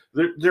Twitter.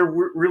 They're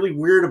really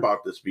weird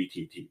about this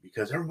BTT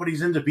because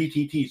everybody's into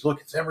BTTs.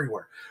 Look, it's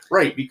everywhere,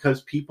 right?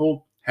 Because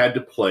people had to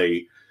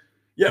play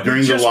during the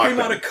lockdown. Just came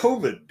out of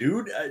COVID,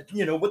 dude.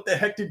 What the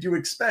heck did you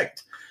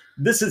expect?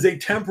 This is a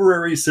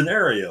temporary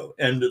scenario,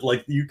 and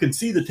you can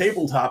see the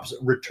tabletops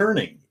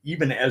returning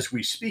even as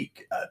we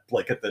speak.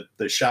 At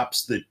the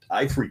shops that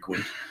I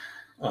frequent,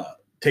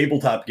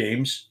 tabletop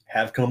games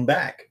have come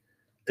back.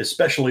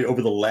 Especially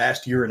over the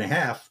last year and a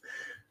half,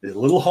 a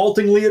little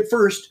haltingly at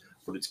first,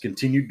 but it's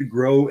continued to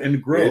grow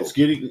and grow. It's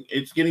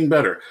getting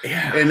better.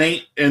 Yeah.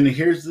 And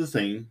here's the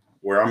thing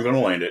where I'm going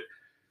to land it.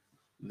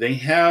 They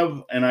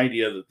have an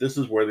idea that this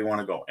is where they want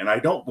to go, and I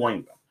don't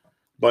blame them.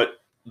 But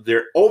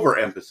their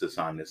overemphasis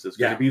on this is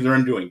going to be their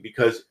undoing,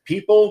 because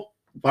people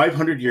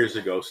 500 years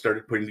ago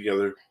started putting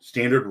together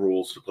standard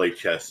rules to play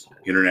chess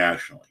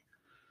internationally,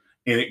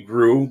 and it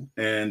grew.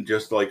 And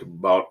just like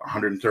about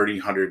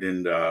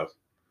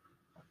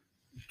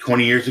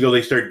 20 years ago,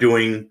 they started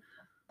doing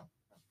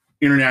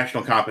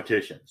international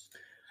competitions.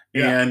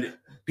 And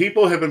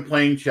people have been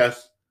playing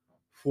chess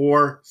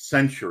for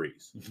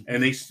centuries,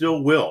 and they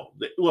still will.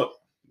 Look,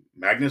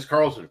 Magnus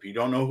Carlsen, if you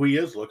don't know who he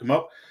is, look him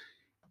up.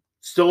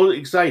 Still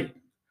exciting.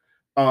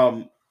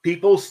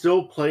 People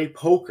still play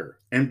poker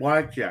and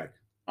blackjack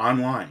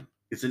online.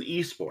 It's an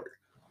esport.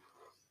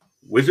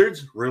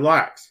 Wizards,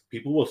 relax.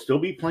 People will still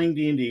be playing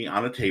D&D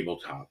on a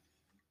tabletop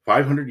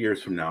 500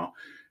 years from now,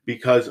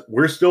 because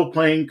we're still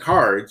playing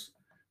cards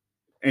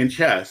and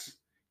chess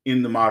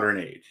in the modern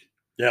age.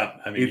 Yeah,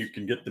 I mean, you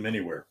can get them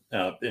anywhere.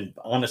 And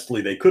honestly,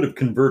 they could have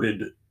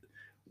converted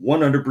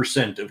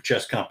 100% of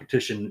chess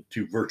competition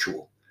to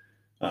virtual,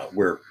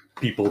 where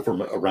people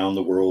from around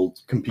the world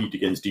compete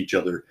against each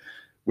other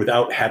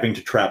without having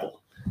to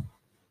travel.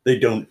 They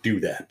don't do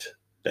that.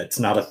 That's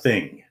not a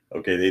thing.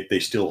 Okay, they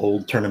still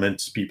hold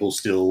tournaments. People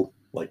still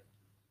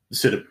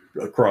sit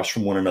across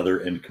from one another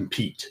and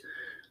compete.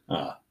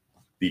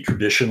 The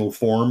traditional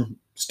form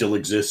still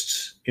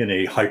exists in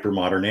a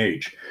hyper-modern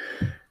age.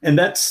 And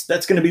that's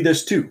going to be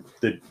this too.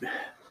 That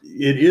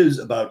it is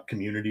about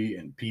community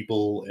and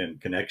people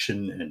and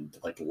connection and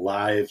like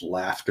live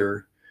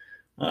laughter.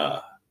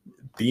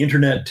 The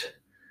internet,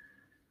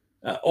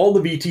 all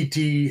the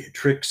VTT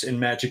tricks and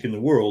magic in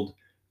the world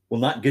will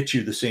not get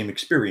you the same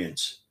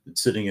experience that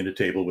sitting at a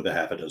table with a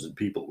half a dozen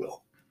people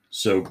will.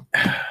 So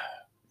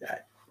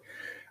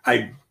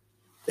I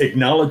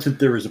acknowledge that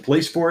there is a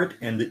place for it,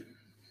 and that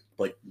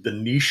like the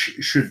niche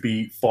should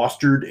be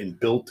fostered and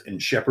built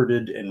and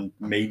shepherded and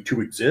made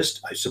to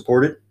exist. I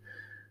support it.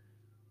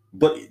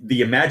 But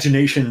the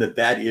imagination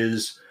that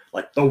is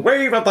like the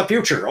wave of the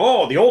future.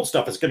 Oh, the old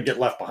stuff is going to get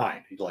left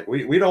behind. He's like,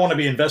 we don't want to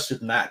be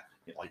invested in that.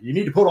 Like, you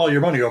need to put all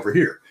your money over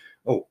here.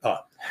 Oh,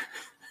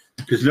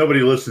 because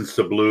nobody listens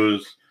to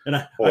blues. And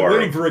I'm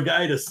waiting for a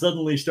guy to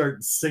suddenly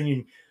start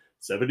singing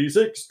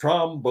 76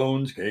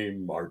 trombones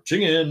came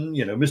marching in.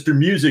 You know, Mr.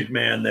 Music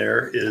Man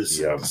there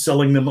is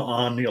selling them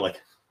on, you know, like,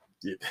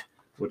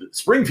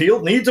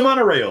 Springfield needs a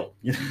monorail.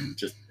 You know,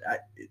 just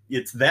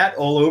it's that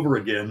all over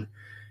again.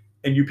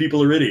 And you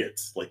people are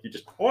idiots. Like, you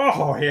just,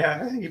 oh,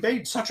 yeah, you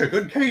made such a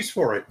good case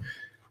for it.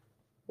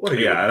 What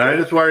and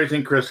that's why I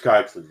think Chris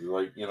Cox is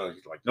like, you know,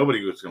 he's like,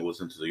 nobody was going to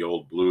listen to the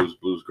old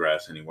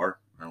bluesgrass anymore.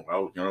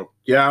 Well, you know,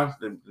 yeah,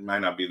 it might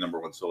not be the number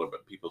one seller,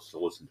 but people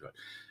still listen to it.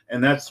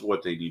 And that's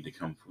what they need to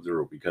come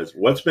through, because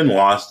what's been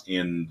lost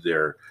in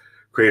their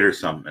Creator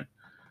Summit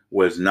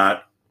was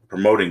not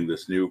promoting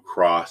this new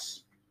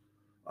cross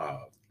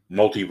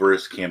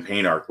multiverse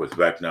campaign arc with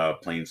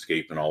Vecna,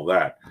 Planescape, and all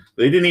that.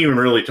 They didn't even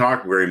really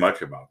talk very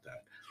much about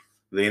that.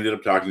 They ended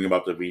up talking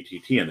about the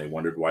VTT, and they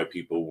wondered why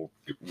people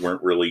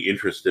weren't really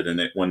interested in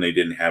it when they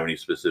didn't have any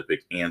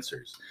specific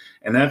answers.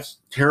 And that's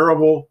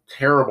terrible,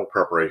 terrible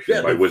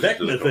preparation by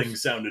Wizards of the Coast. The Vecna thing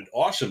sounded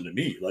awesome to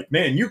me. Like,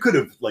 man, you could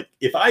have, like,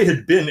 if I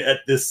had been at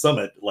this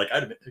summit, like,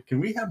 can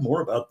we have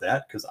more about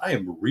that? Because I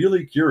am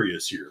really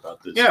curious here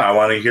about this. Yeah, I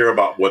want to hear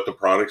about what the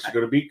products are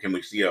going to be. Can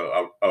we see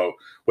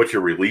what's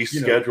your release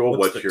schedule?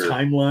 What's your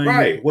timeline?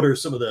 Right. What are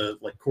some of the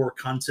like core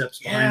concepts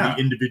behind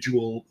the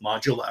individual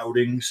module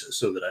outings,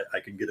 so that I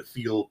can get a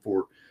feel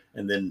for,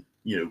 and then,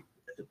 you know,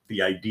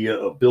 the idea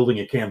of building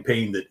a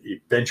campaign that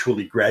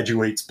eventually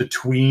graduates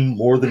between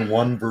more than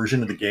one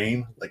version of the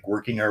game, like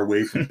working our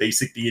way from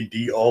basic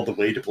D&D all the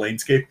way to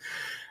Planescape.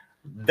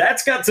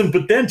 That's got some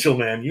potential,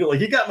 man.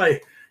 You got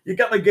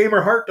my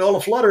gamer heart all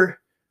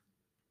aflutter.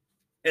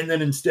 And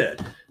then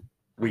instead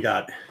we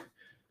got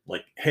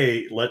like,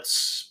 hey,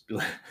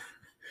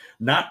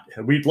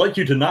 we'd like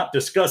you to not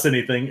discuss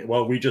anything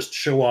while we just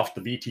show off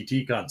the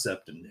VTT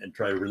concept and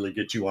try to really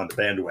get you on the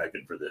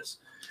bandwagon for this.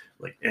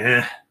 Like,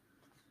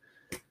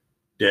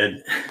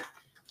 dead.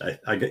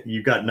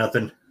 You got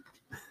nothing.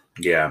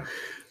 Yeah.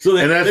 So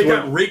they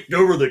got raked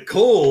over the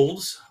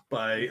coals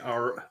by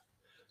our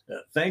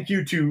thank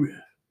you to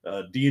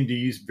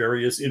D&D's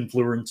various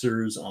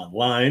influencers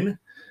online.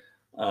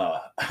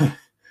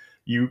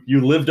 You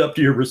lived up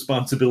to your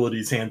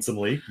responsibilities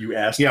handsomely. You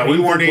asked. Yeah, we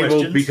weren't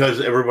able, because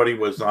everybody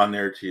was on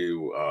there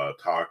to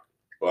talk.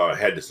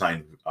 Had to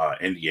sign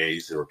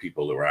NDAs. There were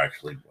people that were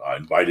actually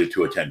invited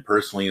to attend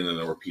personally, and then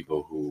there were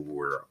people who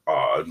were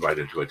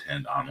invited to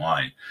attend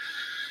online.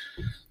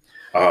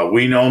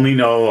 We only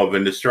know of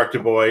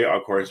Indestructible Boy.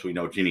 Of course, we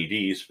know Ginny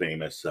D's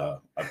famous.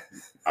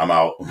 I'm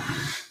out.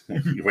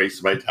 You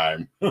wasted my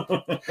time.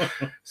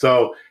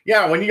 So,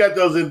 yeah, when you got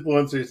those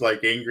influencers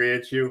like angry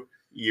at you,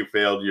 you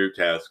failed your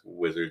task,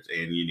 Wizards,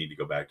 and you need to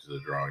go back to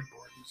the drawing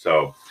board.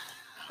 So,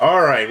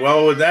 all right.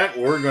 Well, with that,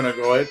 we're going to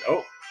go ahead.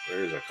 Oh,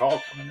 there's a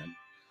call coming in.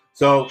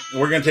 So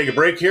we're going to take a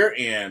break here,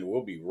 and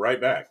we'll be right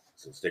back.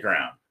 So stick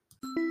around.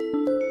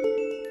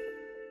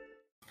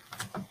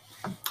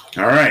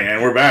 All right,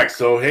 and we're back.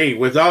 So, hey,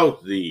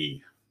 without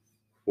the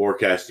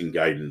foretelling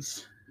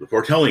guidance,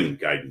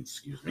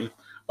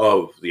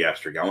 of the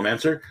Astral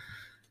Gallimancer,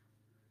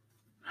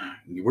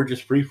 we're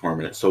just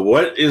freeforming it. So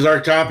what is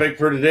our topic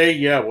for today?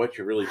 Yeah, what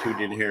you really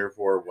tuned in here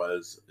for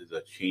was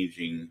the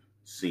changing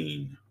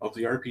scene of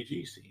the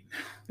RPG scene.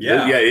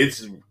 Yeah,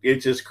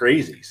 it's just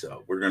crazy.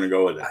 So we're gonna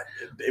go with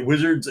it.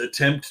 Wizards'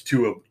 attempt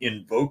to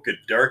invoke a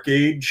dark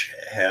age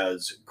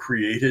has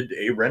created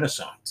a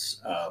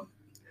renaissance.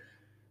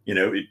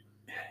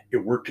 It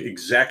worked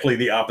exactly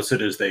the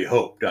opposite as they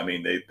hoped. I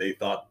mean, they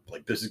thought,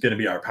 like, this is going to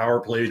be our power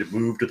play to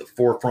move to the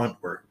forefront.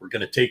 We're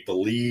going to take the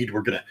lead.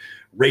 We're going to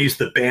raise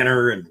the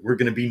banner, and we're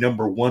going to be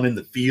number one in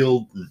the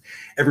field, and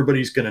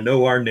everybody's going to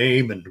know our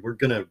name, and we're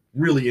going to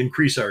really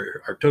increase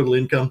our total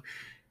income.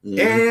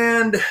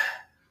 And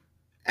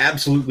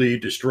absolutely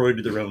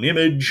destroyed their own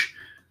image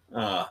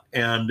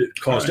and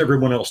caused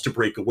everyone else to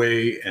break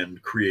away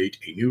and create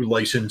a new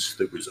license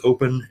that was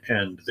open,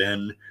 and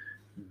then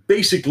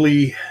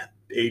basically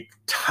a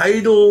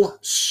tidal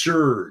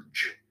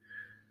surge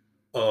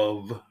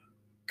of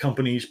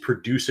companies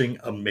producing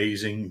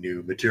amazing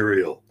new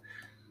material,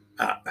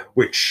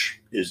 which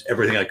is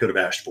everything I could have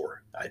asked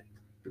for.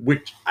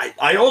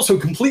 I also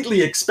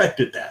completely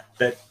expected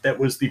that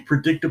was the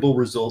predictable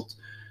result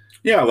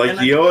Yeah, like And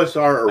the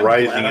OSR glad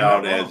arising I'm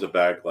out not wrong. as a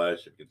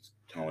backlash against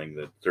telling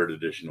that third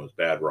edition was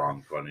bad,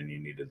 wrong, fun, and you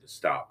needed to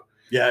stop.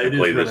 Yeah, and it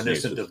play is this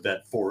reminiscent new of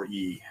that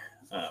 4E,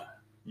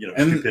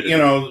 And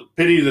stupidity.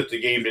 pity that the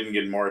game didn't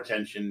get more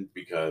attention,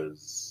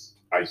 because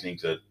I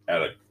think that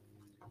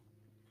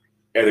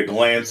at a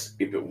glance,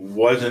 if it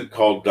wasn't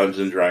called Dungeons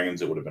and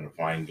Dragons, it would have been a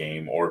fine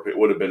game, or if it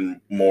would have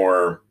been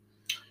more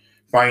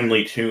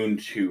finely tuned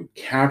to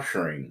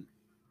capturing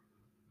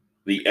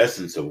the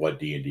essence of what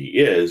D&D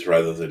is,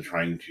 rather than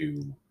trying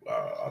to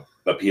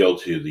appeal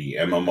to the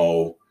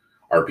MMO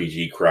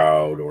RPG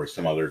crowd or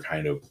some other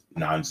kind of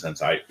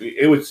nonsense.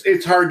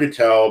 It's hard to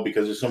tell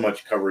because there's so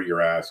much cover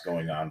your ass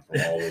going on from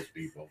all those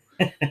people.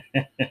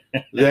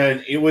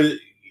 Then it was,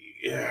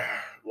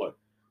 look,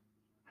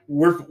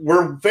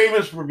 we're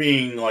famous for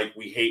being like,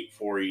 we hate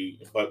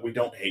 4E, but we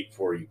don't hate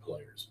 4E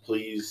players.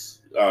 Please,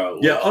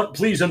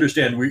 Please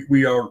understand,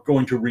 we are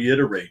going to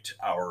reiterate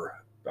our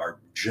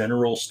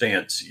general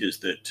stance is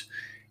that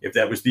if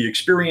that was the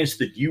experience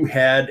that you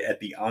had at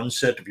the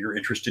onset of your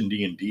interest in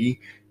D&D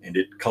and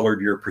it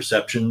colored your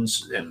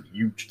perceptions, and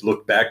you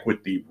look back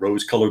with the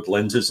rose-colored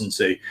lenses and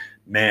say,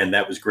 man,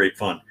 that was great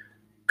fun,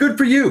 good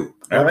for you.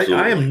 All right,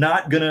 I'm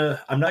not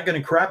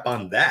gonna crap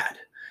on that.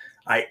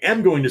 I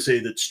am going to say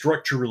that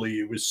structurally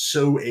it was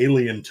so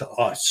alien to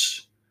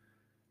us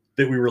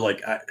that we were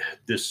like,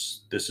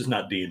 this is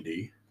not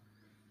D&D.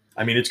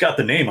 I mean, it's got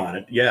the name on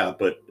it, yeah,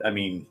 but I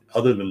mean,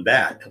 other than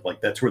that,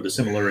 like, that's where the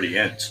similarity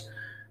ends.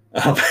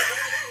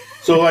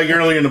 So, like,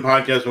 early in the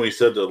podcast when we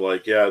said that,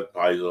 like, yeah,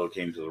 Paizo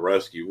came to the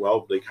rescue,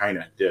 well, they kind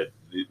of did.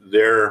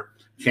 Their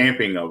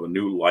championing of a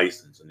new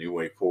license, a new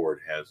way forward,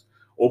 has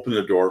opened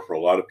the door for a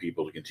lot of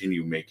people to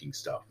continue making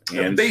stuff.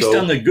 And based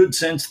on the good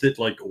sense that,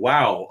 like,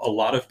 wow, a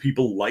lot of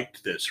people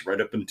liked this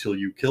right up until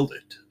you killed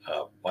it.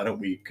 Why don't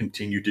we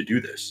continue to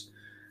do this?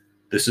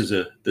 This is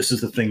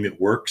the thing that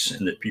works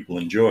and that people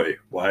enjoy.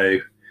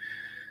 Why?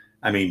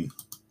 I mean,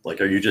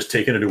 like, are you just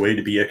taking it away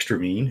to be extra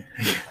mean?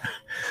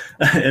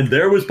 And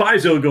there was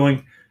Paizo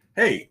going,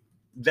 hey,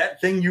 that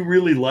thing you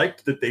really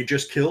liked that they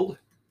just killed,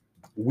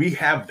 we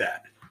have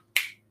that.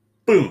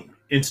 Boom,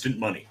 instant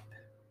money.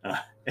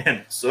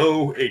 And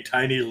so a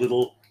tiny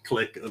little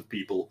clique of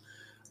people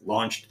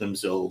launched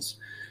themselves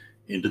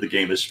into the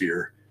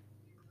gamosphere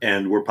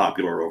and were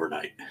popular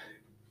overnight.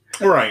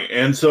 Right.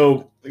 And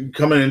so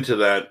coming into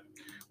that,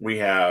 we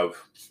have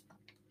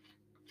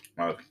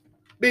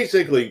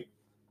basically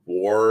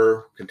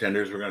 4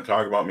 contenders we're going to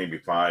talk about, maybe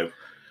 5.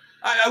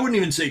 I wouldn't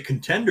even say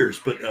contenders,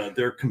 but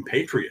they're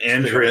compatriots.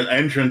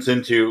 Entrance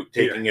into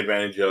taking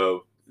advantage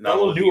of not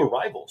only new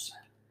arrivals.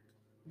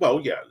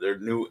 Well, yeah, they're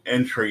new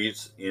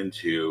entries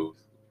into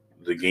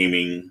the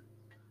gaming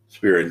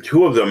sphere, and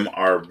 2 of them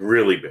are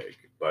really big.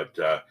 But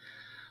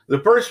the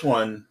first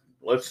one,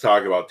 let's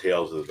talk about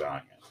Tales of the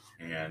Valiant.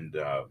 And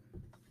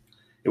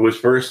it was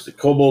first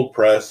Kobold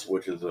Press,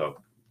 which is a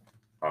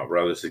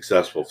rather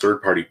successful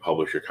third-party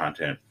publisher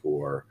content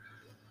for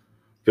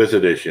 5th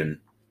edition.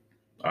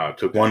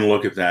 Took one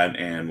look at that,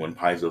 and when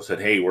Paizo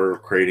said, hey, we're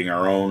creating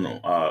our own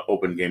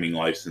open gaming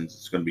license,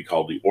 it's going to be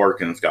called The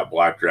Orc, and it's got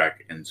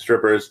blackjack and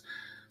strippers.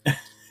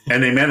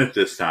 And they meant it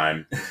this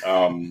time.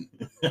 One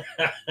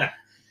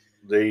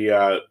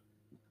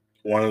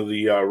of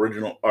the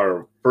original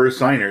or first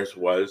signers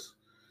was,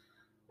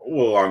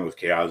 along with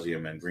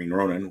Chaosium and Green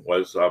Ronin,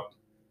 was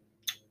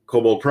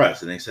Kobold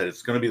Press, and they said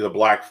it's going to be the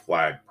Black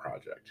Flag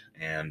Project,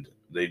 and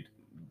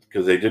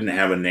because they didn't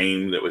have a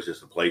name, that was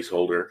just a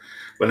placeholder.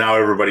 But now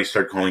everybody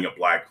started calling it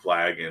Black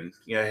Flag, and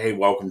hey,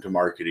 welcome to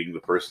marketing.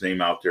 The first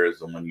name out there is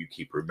the one you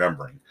keep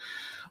remembering.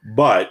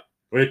 But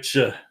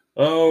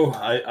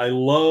I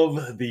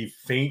love the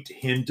faint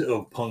hint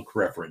of Punk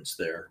reference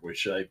there,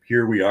 which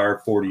here we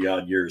are 40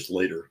 odd years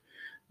later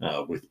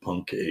with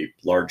Punk a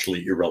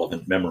largely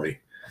irrelevant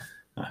memory.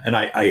 And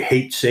I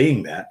hate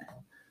saying that,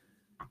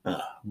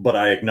 but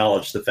I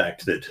acknowledge the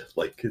fact that,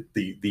 like,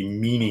 the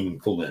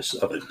meaningfulness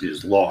of it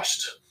is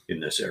lost in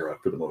this era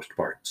for the most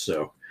part.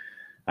 So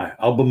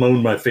I'll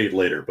bemoan my fate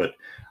later, but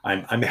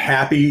I'm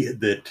happy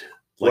that.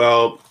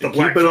 Well, to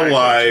keep it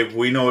alive,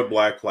 we know what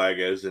Black Flag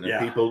is, and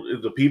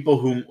the people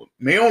who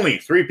may only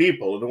 3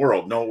 people in the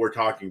world know what we're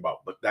talking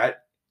about, but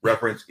that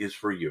reference is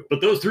for you. But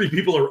those 3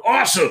 people are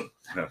awesome.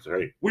 That's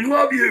right. We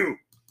love you.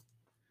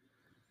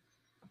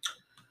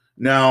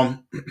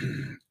 Now,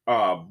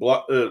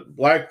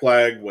 Black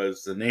Flag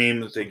was the name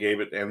that they gave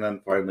it, and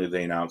then finally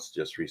they announced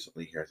just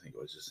recently here, I think it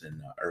was just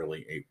in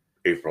early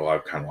April,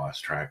 I've kind of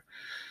lost track,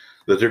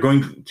 that they're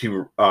going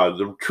to,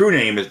 the true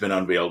name has been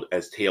unveiled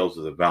as Tales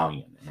of the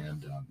Valiant,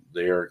 and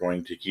they are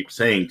going to keep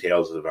saying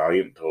Tales of the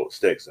Valiant until it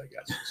sticks, I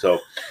guess. So,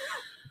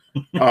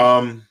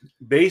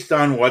 based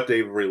on what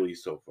they've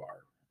released so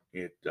far,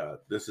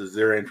 this is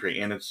their entry,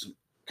 and it's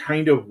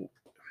kind of,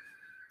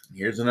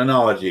 here's an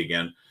analogy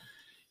again,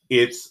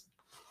 it's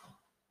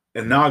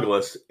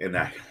analogous, oh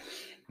my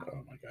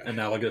God.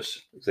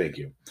 Analogous. Thank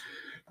you.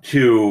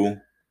 To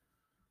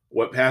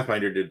what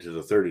Pathfinder did to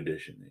the 3rd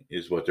edition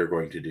is what they're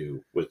going to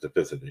do with the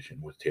 5th edition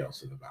with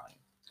Tales of the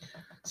Valiant.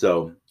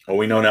 So what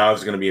we know now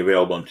is going to be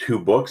available in 2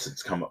 books.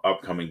 It's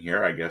upcoming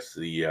here. I guess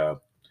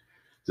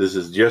this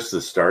is just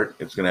the start.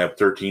 It's going to have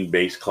 13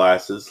 base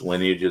classes,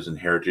 lineages, and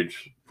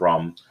heritage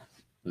from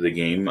the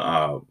game,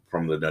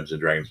 from the Dungeons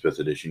 & Dragons 5th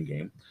edition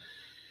game.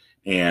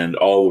 And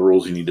all the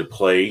rules you need to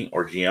play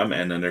or GM.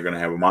 And then they're going to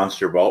have a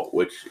monster vault,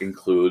 which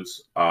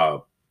includes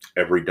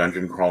every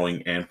dungeon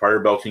crawling and fire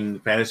belching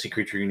fantasy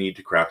creature you need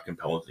to craft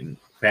compelling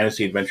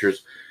fantasy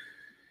adventures.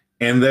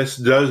 And this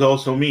does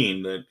also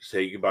mean that,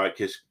 say goodbye,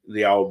 kiss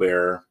the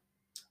owlbear,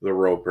 the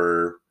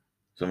roper,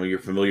 some of your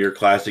familiar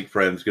classic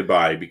friends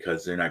goodbye,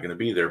 because they're not going to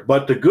be there.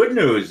 But the good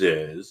news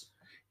is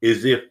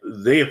if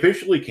they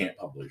officially can't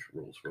publish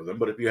rules for them,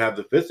 but if you have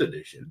the 5th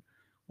edition,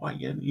 well,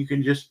 again, you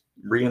can just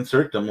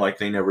reinsert them like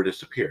they never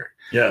disappeared.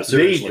 Yeah,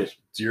 seriously,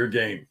 it's your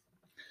game.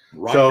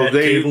 Rock So that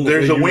cable the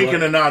there's way a you wink like.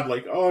 and a nod,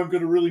 like, oh, I'm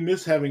going to really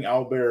miss having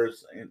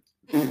owlbears. And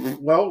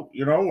well,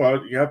 you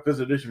have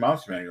 5th edition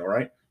monster manual,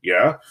 right?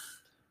 Yeah.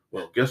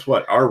 Well, guess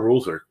what? Our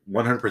rules are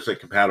 100%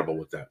 compatible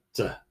with that.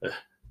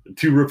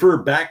 To refer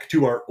back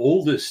to our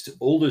oldest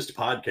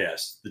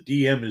podcast, the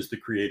DM is the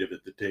creative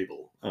at the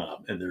table,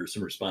 and there are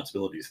some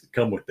responsibilities that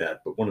come with that.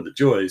 But one of the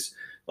joys,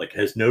 like,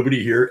 has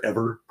nobody here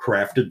ever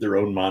crafted their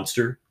own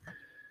monster?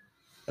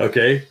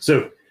 Okay,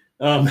 so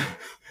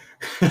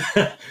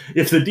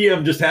if the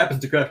DM just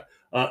happens to craft,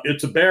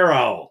 it's a bear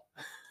owl.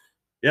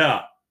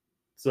 Yeah,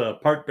 it's a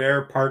part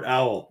bear, part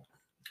owl.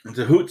 It's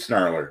a hoot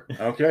snarler.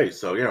 Okay,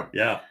 so yeah.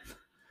 Yeah,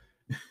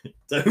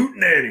 it's a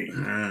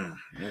hootenanny.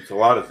 It's a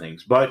lot of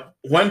things. But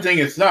one thing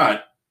it's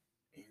not,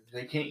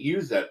 they can't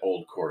use that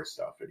old core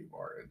stuff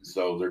anymore. And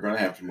so they're going to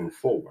have to move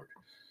forward.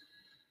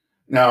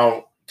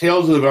 Now,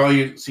 Tales of the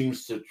Valiant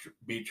seems to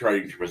be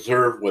trying to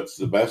preserve what's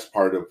the best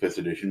part of 5th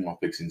edition while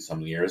fixing some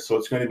of the errors. So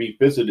it's going to be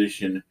 5th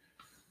edition,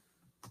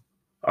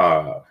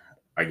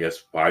 I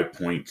guess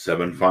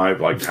 5.75,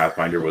 like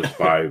Pathfinder was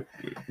 5.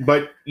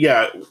 But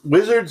yeah,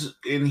 Wizards,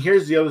 and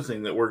here's the other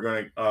thing that we're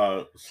going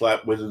to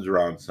slap Wizards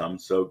around some.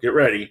 So get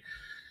ready.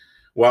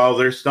 While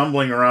they're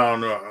stumbling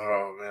around,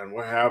 oh man,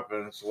 what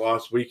happened? It's a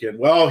lost weekend.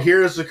 Well,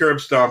 here's the curb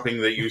stomping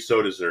that you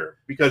so deserve.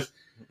 Because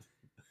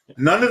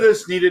none of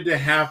this needed to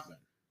happen.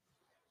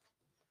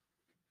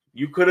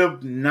 You could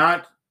have been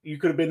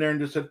there and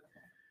just said,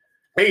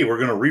 hey, we're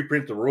going to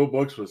reprint the rule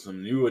books with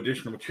some new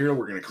additional material.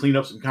 We're going to clean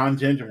up some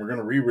content, and we're going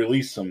to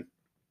re-release some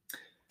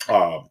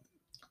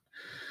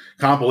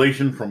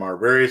compilation from our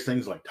various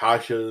things like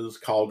Tasha's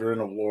Cauldron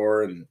of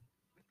Lore and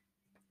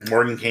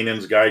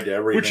Mordenkainen's Guide to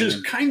Everything. Which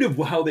is kind of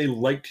how they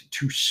liked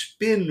to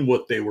spin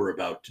what they were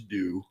about to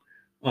do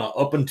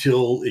up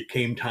until it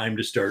came time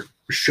to start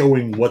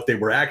showing what they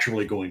were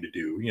actually going to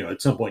do. You know,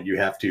 at some point you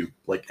have to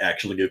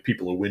actually give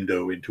people a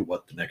window into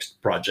what the next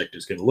project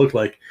is going to look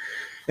like.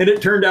 And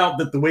it turned out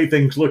that the way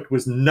things looked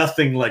was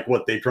nothing like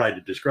what they tried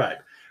to describe.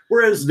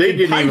 Whereas they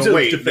didn't even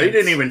wait. Defense, they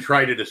didn't even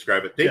try to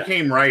describe it. They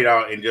came right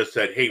out and just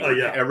said, hey,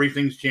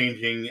 everything's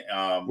changing.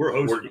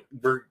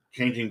 We're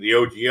changing the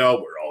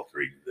OGL. We're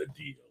altering the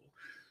deal.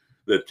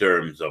 The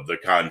terms of the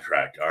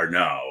contract are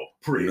now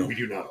we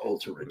do not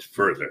alter it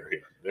further.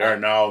 They are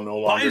now no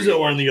longer.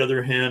 Paizo, on the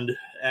other hand,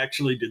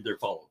 actually did their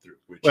follow through,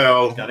 which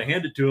got to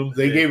hand it to them.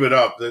 They gave it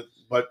up.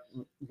 But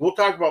we'll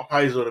talk about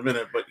Paizo in a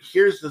minute. But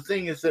here's the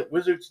thing: is that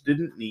Wizards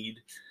didn't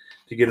need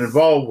to get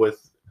involved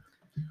with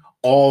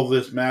all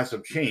this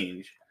massive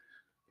change.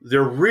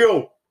 Their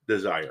real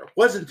desire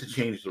wasn't to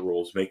change the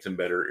rules, make them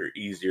better or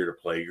easier to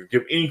play, or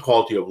give any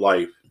quality of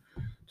life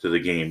to the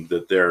game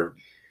that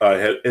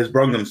has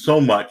brought them so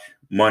much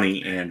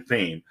money and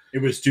fame.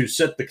 It was to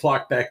set the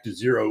clock back to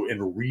 0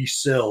 and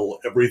resell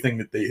everything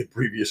that they had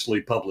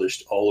previously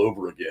published all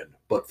over again,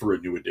 but for a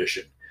new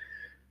edition.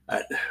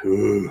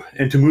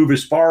 And to move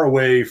as far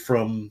away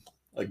from,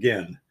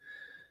 again,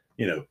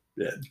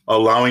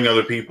 allowing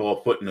other people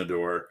a foot in the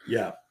door.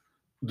 Yeah.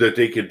 That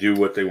they could do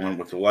what they want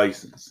with the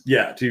license.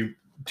 Yeah, to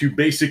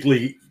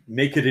basically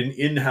make it an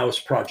in-house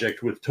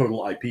project with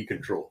total IP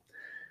control.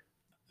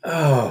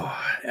 Oh,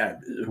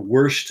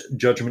 worst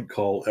judgment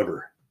call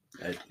ever.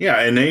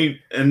 Yeah,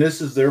 and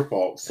this is their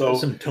fault. So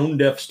some tone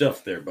deaf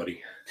stuff there,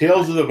 buddy.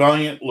 Tales of the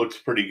Valiant looks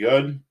pretty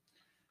good.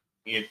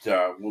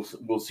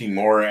 We'll see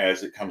more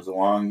as it comes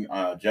along.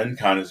 Gen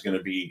Con is going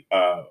to be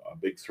a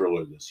big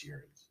thriller this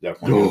year. It's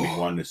definitely going to be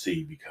one to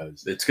see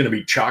because it's going to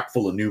be chock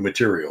full of new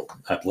material.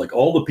 Like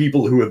all the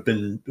people who have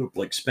been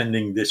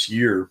spending this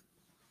year,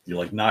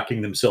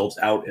 knocking themselves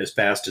out as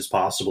fast as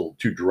possible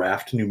to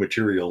draft new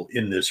material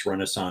in this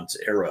Renaissance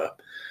era.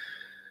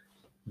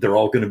 They're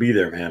all going to be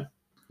there, man.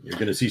 You're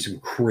going to see some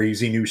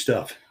crazy new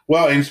stuff.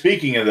 Well, and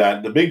speaking of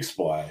that, the big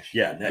splash,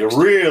 the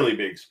really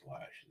big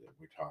splash that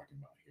we're talking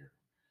about here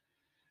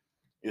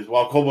is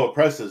while Cobalt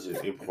Press is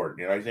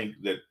important, and I think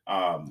that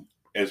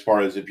as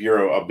far as if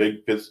you're a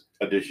big 5th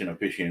edition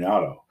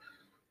aficionado,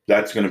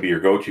 that's going to be your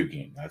go-to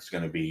game. That's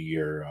going to be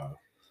your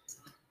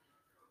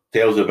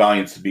Tales of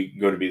Valiant's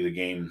going to be the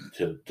game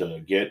to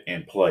get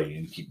and play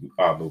and keep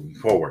moving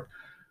forward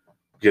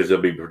because they'll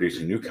be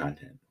producing new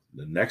content.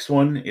 The next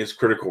one is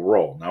Critical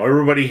Role. Now,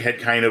 everybody had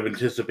kind of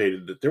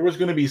anticipated that there was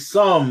going to be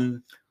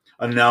some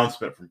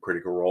announcement from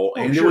Critical Role,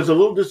 Oh, and sure. it was a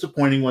little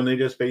disappointing when they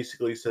just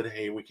basically said,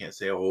 "Hey, we can't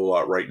say a whole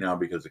lot right now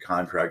because of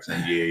contracts,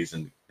 NDAs,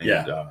 and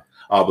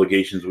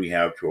obligations we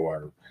have to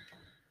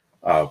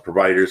our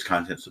providers,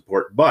 content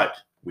support. But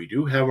we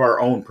do have our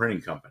own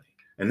printing company,"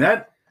 and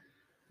that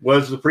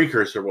was the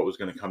precursor of what was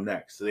going to come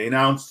next. So they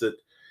announced that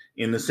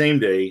in the same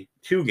day,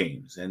 2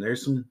 games, and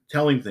there's some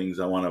telling things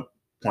I want to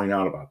point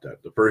out about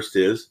that. The first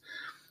is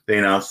they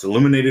announced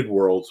Illuminated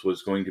Worlds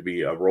was going to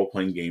be a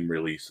role-playing game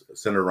release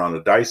centered around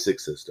a Dice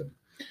 6 system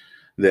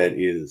that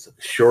is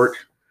short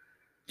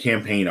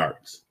campaign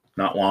arcs,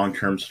 not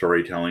long-term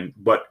storytelling,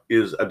 but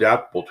is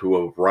adaptable to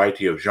a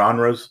variety of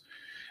genres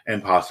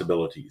and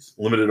possibilities,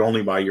 limited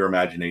only by your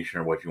imagination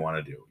or what you want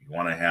to do. You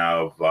want to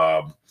have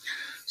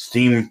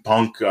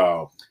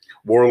steampunk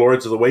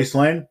Warlords of the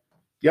Wasteland?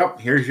 Yep,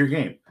 here's your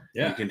game.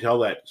 Yeah. You can tell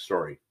that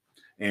story.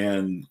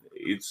 And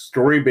it's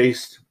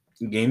story-based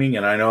gaming,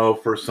 and I know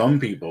for some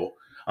people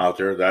out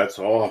there, that's,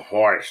 oh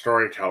boy,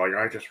 storytelling,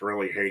 I just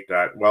really hate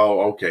that. Well,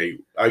 okay,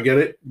 I get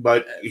it,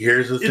 but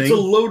here's the thing. It's a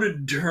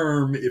loaded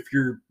term if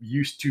you're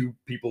used to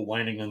people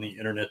whining on the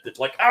internet that's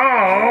like,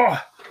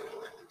 oh,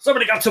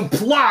 somebody got some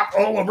plot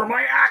all over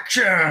my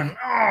action.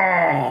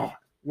 Oh.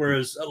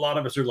 Whereas a lot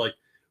of us are like,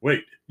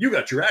 wait, you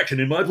got your action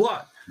in my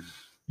plot.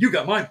 You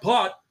got my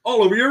plot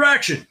all over your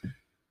action.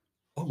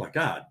 Oh my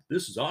God,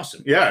 this is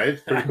awesome. Yeah,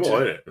 it's pretty cool,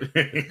 isn't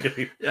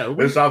it? Yeah,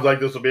 This sounds like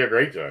this will be a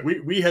great time.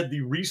 we had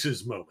the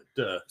Reese's moment.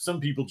 Some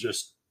people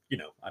just,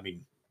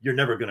 you're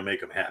never going to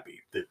make them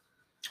happy.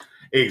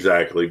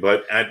 Exactly,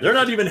 but They're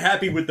not even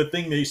happy with the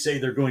thing they say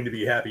they're going to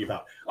be happy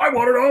about. I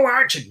wanted all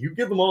action. You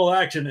give them all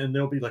action, and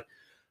they'll be like,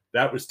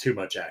 that was too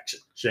much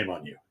action. Shame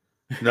on you.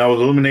 Now,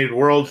 with Illuminated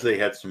Worlds, they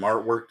had some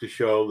artwork to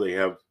show. They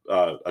have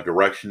a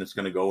direction that's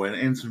going to go in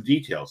and some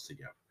details to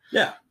give.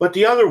 Yeah. But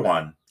the other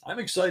one, I'm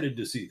excited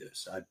to see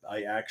this.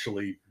 I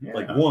actually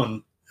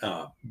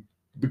Yeah.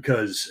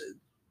 because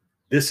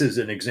this is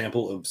an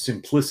example of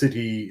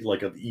simplicity,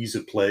 like of ease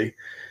of play,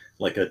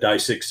 like a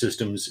Dice 6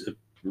 systems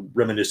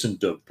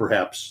reminiscent of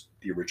perhaps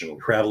the original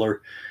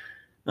Traveler.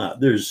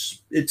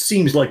 It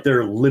seems like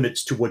there are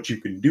limits to what you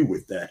can do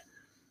with that.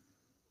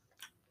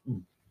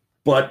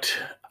 But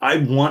I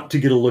want to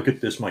get a look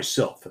at this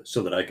myself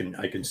so that I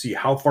can see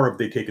how far have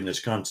they taken this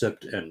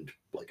concept and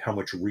like how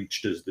much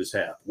reach does this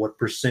have? What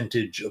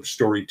percentage of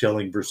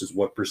storytelling versus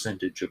what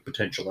percentage of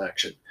potential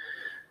action?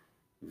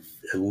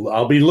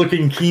 I'll be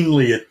looking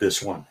keenly at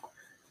this one.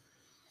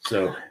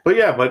 So, but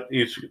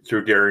it's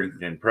through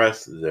Darrington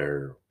Press,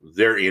 their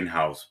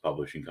in-house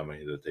publishing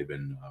company that they've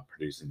been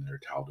producing their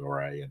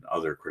Tal'Dorei and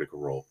other Critical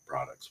Role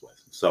products with.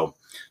 So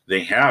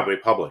they have a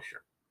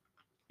publisher,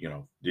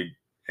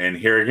 and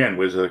here again,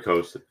 Wizard of the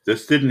Coast,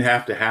 this didn't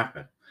have to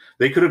happen.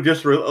 They could have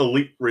just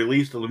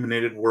released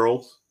Illuminated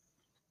Worlds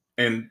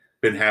and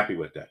been happy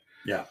with that.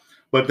 Yeah.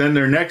 But then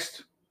their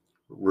next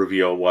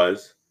reveal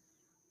was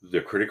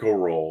the Critical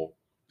Role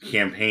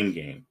campaign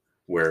game,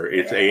 where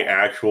it's a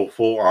actual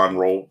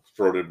full-on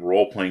throated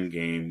role-playing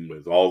game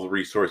with all the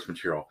resource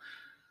material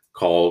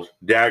called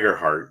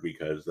Daggerheart,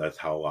 because that's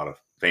how a lot of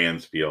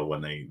fans feel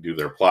when they do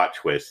their plot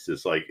twists.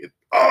 It's like,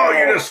 oh,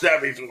 you just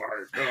stabbed me through the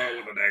heart. Oh,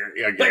 with a dagger.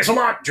 Yeah, Thanks a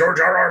lot, George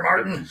R.R.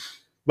 Martin.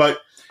 But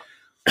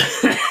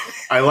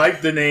I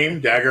like the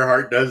name.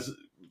 Daggerheart does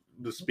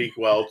speak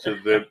well to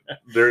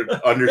their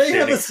understanding. they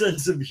have a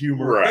sense of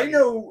humor. Right.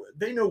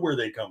 They know where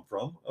they come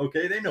from.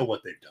 Okay, they know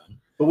what they've done.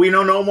 But we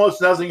know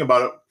almost nothing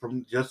about it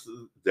from just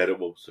that it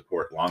will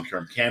support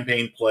long-term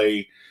campaign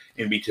play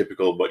and be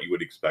typical of what you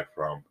would expect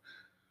from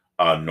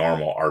a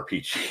normal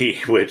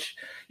RPG, which,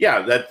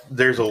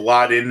 there's a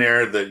lot in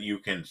there that you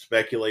can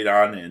speculate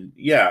on. And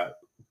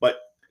but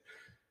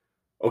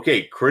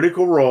okay,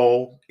 Critical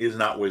Role is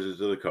not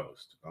Wizards of the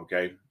Coast,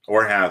 okay,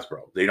 or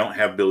Hasbro. They don't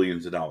have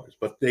billions of dollars,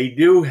 but they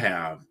do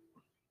have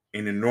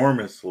an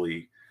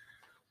enormously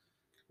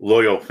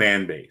loyal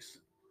fan base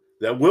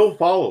that will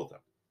follow them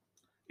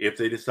if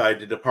they decide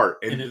to depart.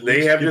 And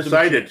they have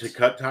decided to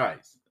cut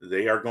ties.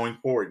 They are going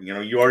forward.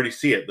 You already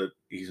see it, that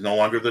he's no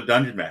longer the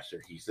dungeon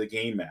master. He's the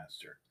game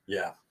master.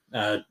 Yeah.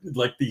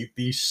 Like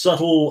the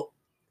subtle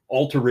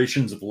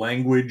alterations of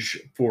language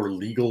for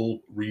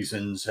legal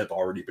reasons have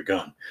already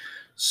begun.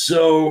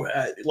 So,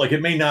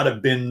 it may not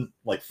have been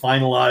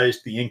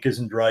finalized. The ink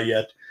isn't dry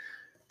yet,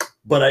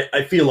 but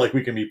I feel like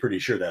we can be pretty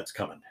sure that's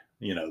coming.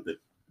 That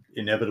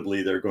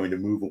inevitably they're going to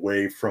move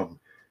away from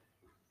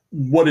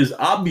what is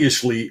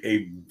obviously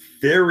a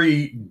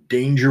very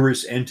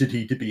dangerous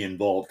entity to be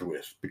involved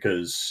with,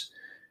 because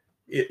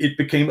it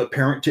became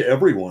apparent to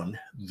everyone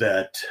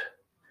that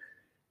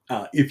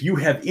if you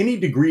have any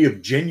degree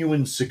of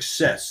genuine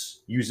success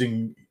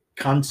using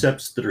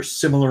concepts that are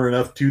similar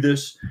enough to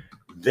this,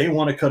 they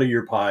want a cut of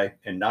your pie,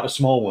 and not a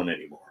small one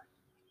anymore.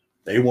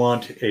 They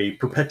want a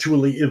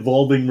perpetually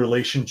evolving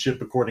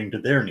relationship according to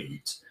their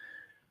needs.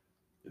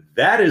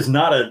 That is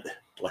not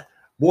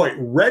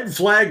red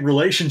flag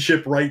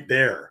relationship right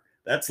there.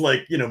 That's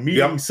like,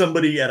 meeting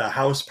somebody at a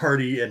house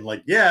party and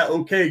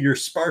you're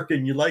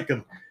sparking, you like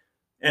them.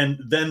 And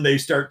then they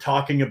start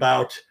talking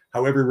about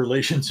however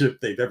relationship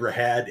they've ever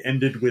had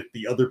ended with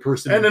the other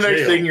person. And the in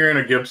next jail. thing you're in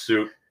a gimp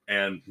suit,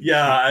 and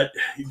Yeah,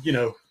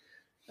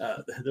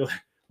 they're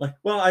like,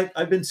 well,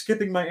 I've been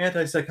skipping my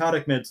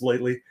antipsychotic meds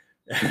lately.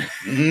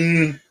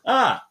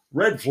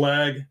 Red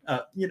flag.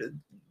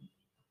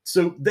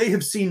 So they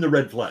have seen the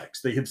red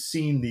flags. They have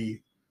seen the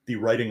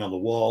writing on the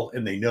wall,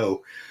 and they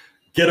know,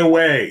 get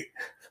away,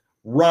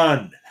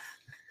 run.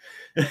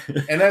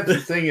 and that's the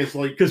thing is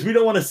like, because we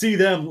don't want to see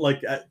them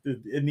like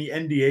in the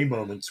NDA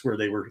moments where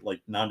they were like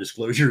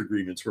non-disclosure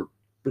agreements were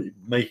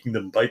making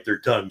them bite their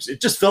tongues. It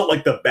just felt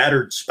like the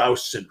battered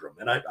spouse syndrome.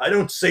 And I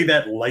don't say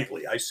that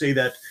lightly. I say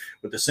that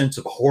with a sense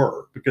of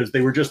horror, because they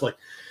were just like,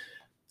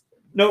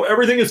 no,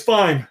 everything is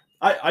fine.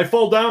 I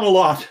fall down a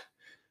lot.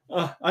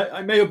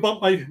 I may have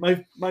bumped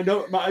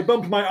I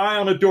bumped my eye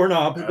on a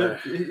doorknob.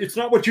 It's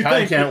not what you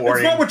think. Content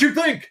warning. It's not what you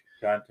think.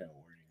 Content warning.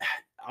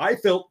 I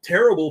felt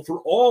terrible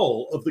for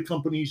all of the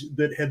companies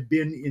that have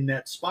been in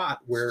that spot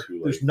where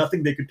there's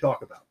nothing they could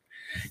talk about.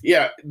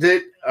 Yeah.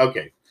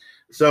 Okay.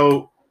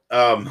 So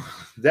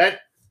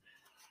that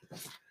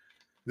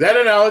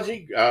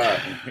analogy,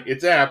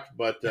 it's apt,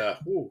 but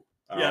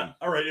yeah.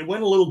 All right. It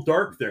went a little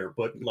dark there,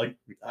 but like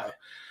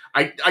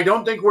I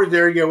don't think we're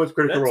there yet with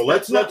Critical Role.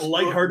 Let's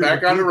lighthearted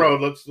back on the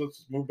road.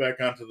 Let's move back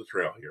onto the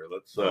trail here.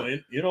 Let's.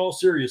 In all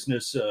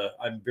seriousness,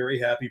 I'm very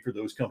happy for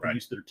those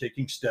companies that are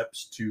taking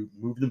steps to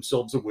move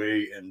themselves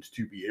away and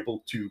to be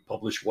able to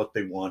publish what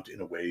they want in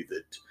a way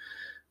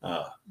that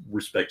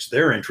respects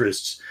their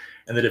interests,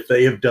 and that if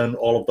they have done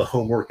all of the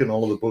homework and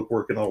all of the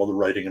bookwork and all of the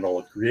writing and all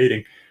of the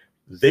creating,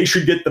 they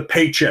should get the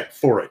paycheck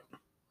for it.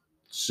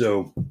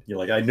 So,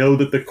 I know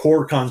that the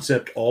core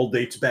concept all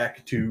dates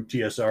back to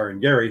TSR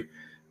and Gary.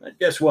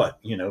 Guess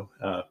what?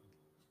 The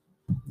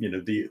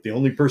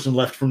only person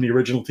left from the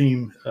original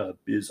team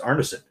is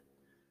Arneson.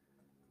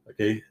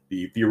 Okay,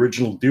 the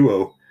original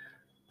duo,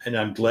 and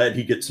I'm glad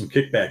he gets some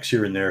kickbacks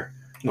here and there.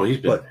 Well,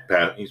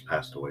 he's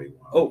passed away.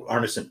 Oh,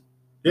 Arneson,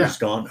 he's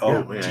gone.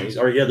 Oh, yeah.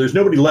 Sorry, yeah. There's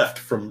nobody left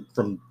from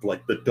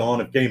like the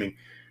dawn of gaming.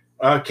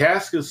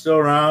 Cask is still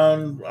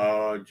around.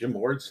 Jim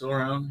Ward's still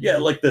around. Yeah,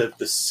 like the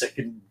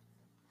second.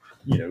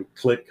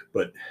 Click,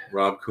 but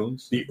Rob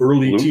Coons, the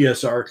early Luke.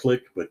 TSR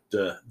click, but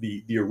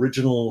the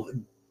original,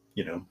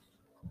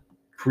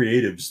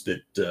 creatives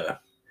that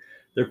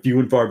they're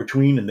few and far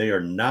between, and they are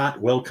not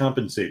well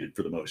compensated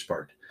for the most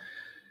part.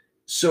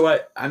 So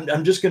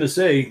I'm just going to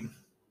say,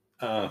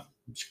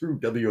 screw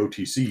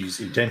WOTC's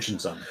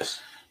intentions on this.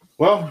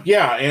 Well,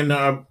 yeah, and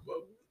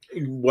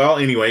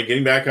anyway,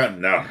 getting back on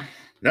now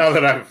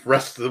that I've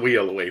wrested the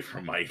wheel away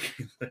from Mike.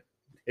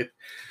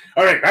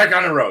 All right, back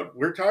on the road.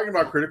 We're talking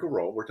about Critical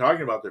Role. We're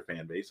talking about their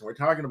fan base, and we're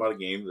talking about a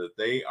game that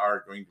they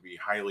are going to be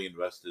highly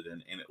invested in.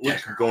 And it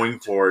looks going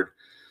forward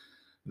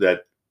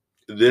that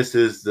this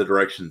is the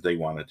direction they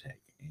want to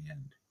take. And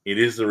it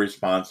is the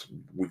response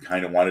we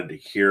kind of wanted to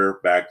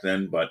hear back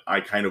then, but I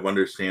kind of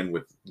understand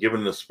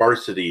given the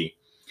sparsity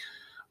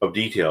of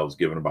details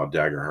given about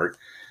Daggerheart,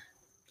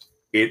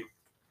 it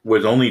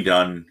was only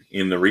done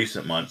in the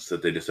recent months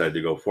that they decided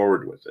to go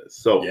forward with this.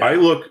 So I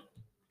look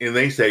and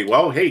they say,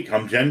 well, hey,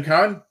 come Gen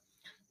Con,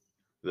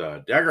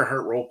 the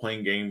Daggerheart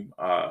role-playing game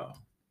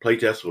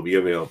playtest will be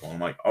available. I'm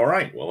like, all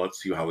right, well,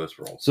 let's see how this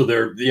rolls. So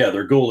their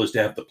goal is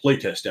to have the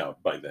playtest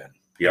out by then.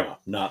 Yep.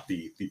 Not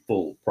the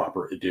full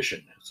proper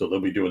edition. So they'll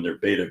be doing their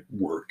beta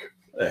work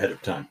ahead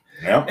of time.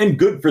 Yep. And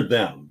good for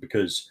them,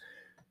 because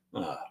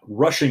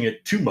rushing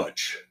it too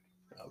much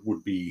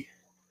would be,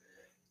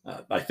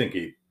 I think,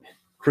 a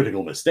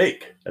critical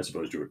mistake as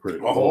opposed to a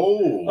critical.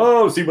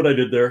 Oh, see what I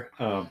did there?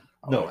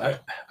 No,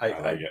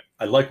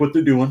 I like what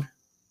they're doing.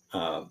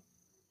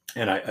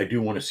 And I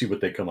do want to see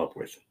what they come up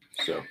with.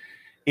 So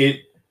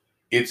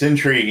it's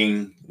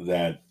intriguing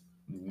that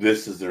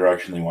this is the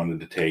direction they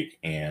wanted to take,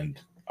 and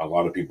a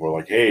lot of people are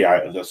like, "Hey,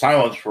 the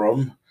silence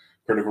from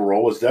Critical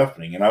Role was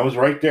deafening," and I was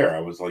right there.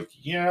 I was like,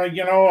 "Yeah,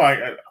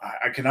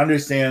 I can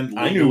understand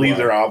legally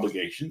their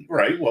obligation,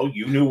 right? Well,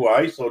 you knew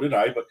why, so did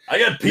I." But I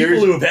got people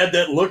who have had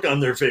that look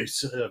on their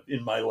face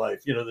in my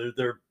life.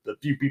 They're the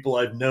few people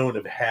I've known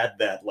have had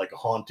that like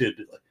haunted.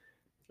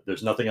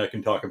 There's nothing I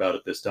can talk about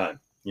at this time.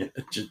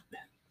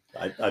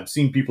 I've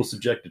seen people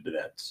subjected to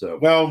that. So,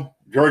 well,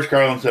 George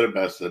Carlin said it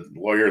best, that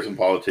lawyers and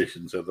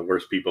politicians are the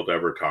worst people to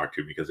ever talk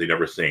to because they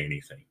never say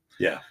anything.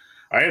 Yeah.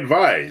 I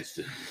advised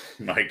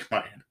my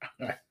client.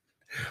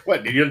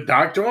 What, did you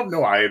talk to him?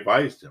 No, I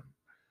advised him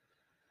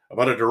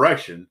about a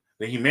direction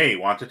that he may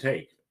want to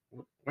take.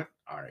 What?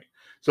 All right.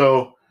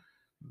 So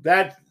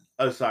that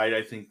aside,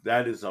 I think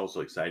that is also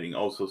exciting.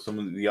 Also, some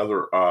of the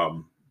other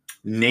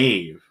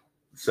Knave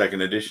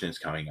second edition is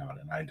coming out,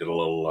 and I did a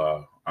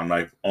little on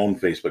my own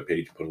Facebook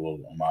page, put a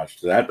little homage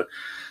to that. But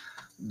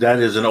that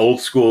is an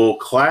old school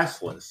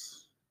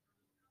classless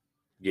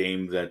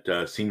game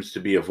that seems to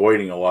be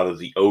avoiding a lot of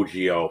the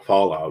OGL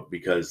fallout,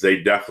 because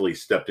they definitely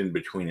stepped in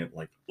between it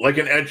like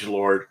an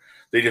edgelord.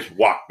 They just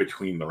walk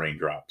between the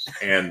raindrops.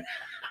 And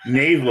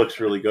Knave looks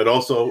really good.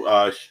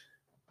 Also,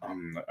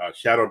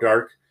 Shadow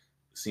Dark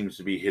seems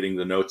to be hitting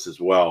the notes as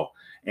well.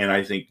 And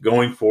I think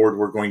going forward,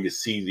 we're going to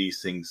see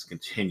these things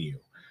continue.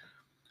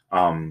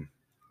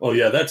 Oh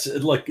yeah, that's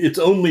like it's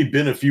only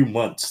been a few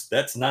months.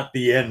 That's not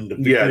the end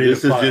of the Yeah, creative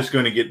this is pile. just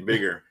going to get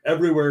bigger.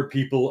 Everywhere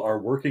people are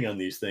working on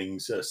these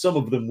things. Some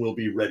of them will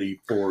be ready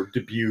for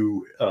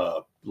debut,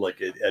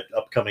 like at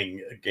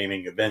upcoming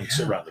gaming events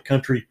around the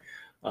country.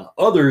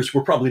 Others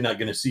we're probably not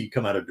going to see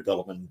come out of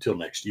development until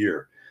next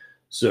year.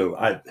 So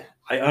I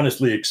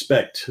honestly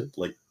expect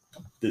like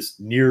this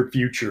near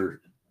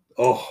future.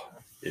 Oh,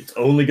 it's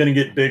only going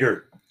to get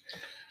bigger.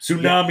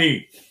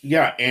 Tsunami.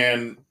 Yeah,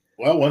 and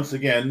well, once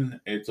again,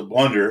 it's a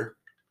blunder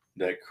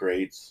that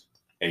creates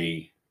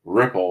a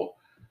ripple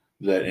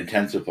that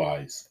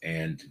intensifies,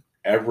 and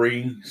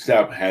every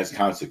step has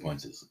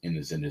consequences in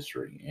this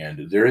industry,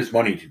 and there is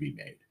money to be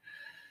made.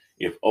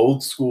 If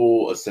Old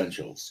School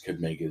Essentials could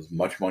make as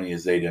much money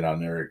as they did on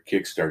their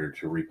Kickstarter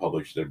to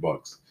republish their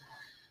books,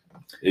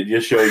 it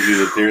just shows you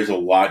that there's a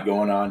lot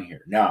going on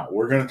here. Now,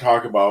 we're going to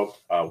talk about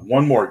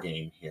one more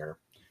game here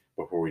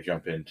before we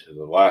jump into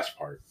the last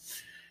part.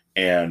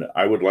 And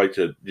I would like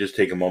to just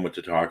take a moment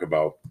to talk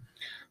about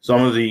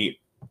some of the,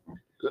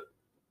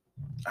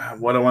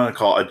 what I want to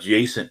call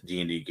adjacent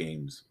D&D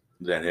games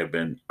that have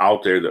been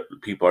out there that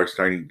people are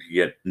starting to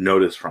get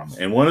notice from.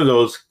 And one of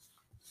those,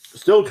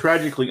 still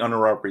tragically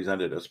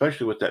underrepresented,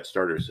 especially with that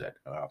starter set.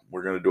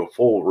 We're going to do a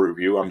full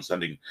review. I'm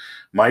sending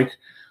Mike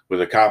with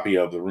a copy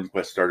of the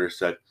RuneQuest starter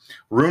set.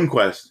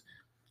 RuneQuest,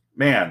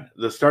 man,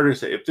 the starter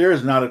set, if there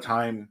is not a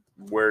time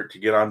where to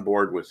get on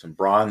board with some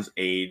Bronze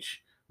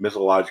Age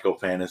mythological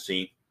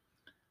fantasy,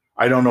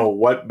 I don't know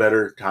what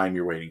better time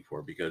you're waiting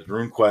for, because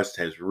RuneQuest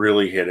has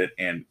really hit it,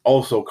 and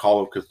also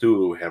Call of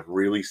Cthulhu have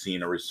really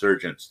seen a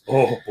resurgence.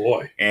 Oh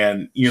boy.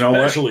 And you know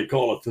especially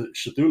Call of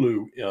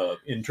Cthulhu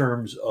in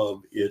terms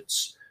of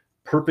its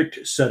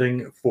perfect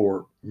setting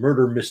for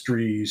murder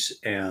mysteries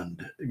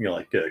and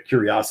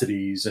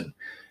curiosities and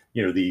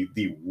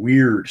the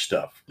weird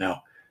stuff.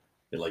 Now,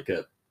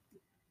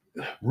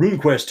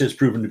 RuneQuest has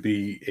proven to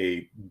be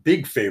a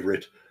big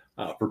favorite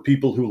for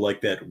people who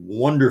like that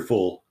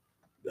wonderful,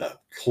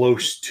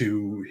 close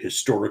to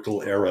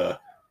historical era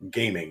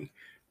gaming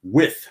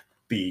with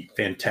the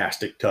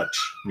fantastic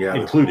touch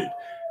included.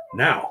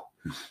 Now,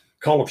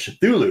 Call of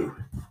Cthulhu.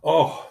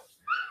 Oh,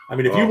 I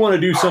mean, if you want to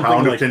do something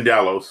Hound like of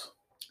Tindalos,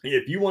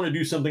 if you want to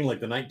do something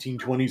like the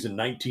 1920s and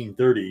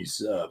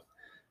 1930s,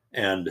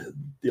 and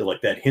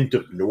like that hint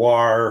of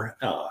noir,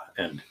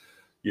 and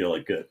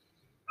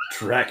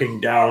tracking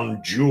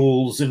down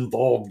jewels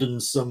involved in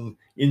some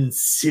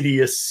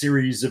insidious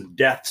series of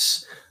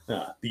deaths,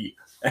 the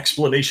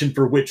explanation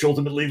for which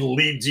ultimately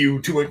leads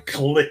you to a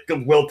clique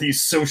of wealthy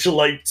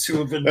socialites who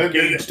have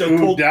engaged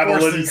occult dabble in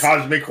forces.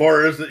 cosmic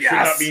horrors that should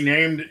Yes. not be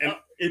named, and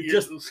It it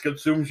just just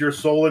consumes your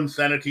soul and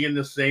sanity in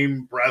the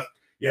same breath.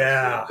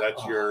 yeah,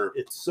 That's your.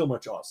 It's so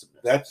much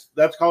awesomeness.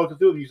 That's Call of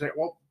Cthulhu. You say,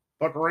 well,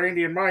 but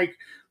Randy and Mike,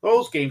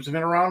 those games have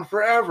been around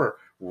forever,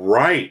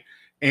 right?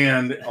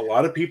 And a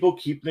lot of people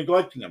keep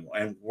neglecting them,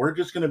 and we're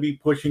just going to be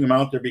pushing them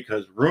out there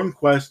because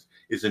RuneQuest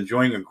is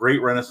enjoying a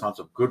great renaissance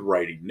of good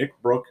writing. Nick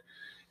Brook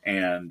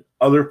and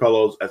other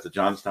fellows at the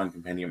Johnstown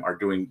Compendium are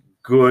doing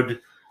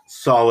good,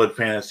 solid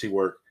fantasy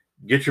work.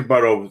 Get your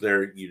butt over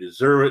there. You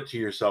deserve it to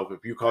yourself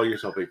if you call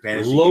yourself a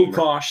fantasy low gamer.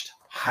 cost,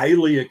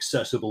 highly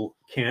accessible.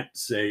 Can't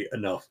say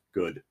enough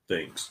good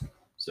things.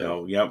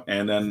 So, yep.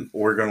 And then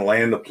we're going to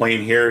land the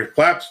plane here.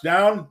 Flaps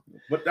down.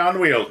 Put down the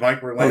wheels,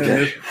 Mike. We're landing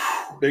this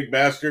big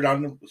bastard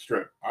on the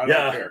strip. I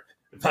don't care.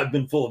 If I've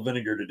been full of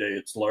vinegar today,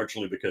 it's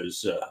largely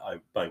because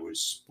I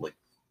was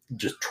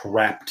just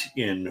trapped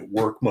in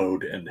work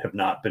mode and have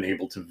not been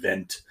able to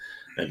vent.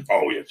 And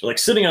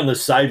sitting on the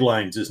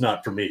sidelines is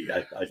not for me.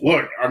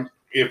 Look,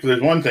 if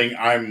there's one thing,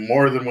 I'm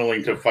more than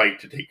willing to fight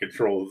to take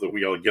control of the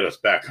wheel and get us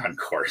back on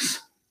course.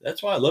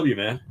 That's why I love you,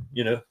 man.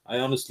 I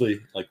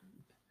honestly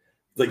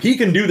he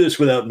can do this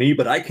without me,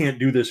 but I can't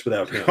do this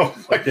without him.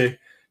 Okay,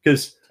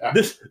 because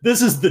this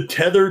is the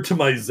tether to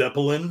my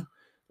Zeppelin.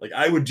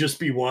 I would just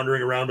be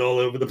wandering around all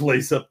over the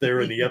place up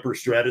there in the upper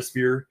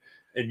stratosphere,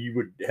 and you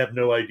would have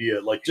no idea.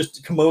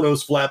 Just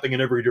kimonos flapping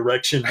in every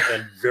direction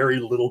and very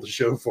little to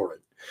show for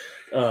it.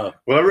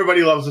 Well,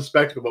 everybody loves the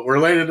spectacle, but we're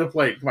landing the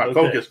plane. Come on,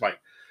 focus, Mike.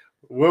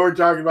 What we're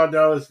talking about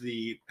now is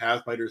the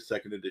Pathfinder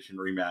 2nd Edition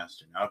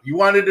remaster. Now, if you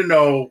wanted to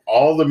know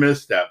all the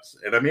missteps,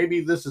 and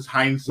maybe this is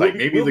hindsight,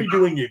 we'll be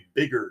doing a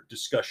bigger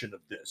discussion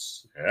of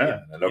this. In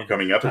an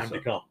upcoming episode. Time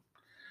to come.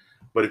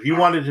 But if you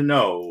wanted to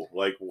know,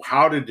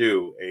 how to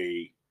do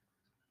a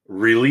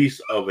release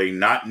of a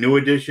not new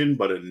edition,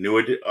 but a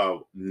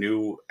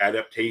new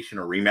adaptation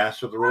or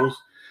remaster of the rules,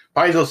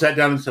 Paizo sat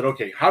down and said,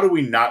 okay, how do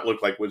we not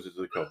look like Wizards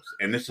of the Coast?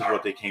 And this is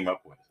what they came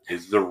up with,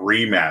 is the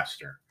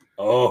remaster.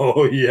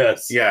 Oh,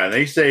 yes. Yeah, and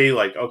they say,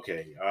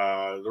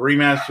 the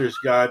remaster's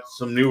got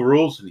some new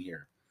rules in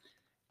here.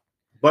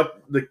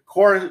 But the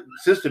core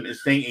system is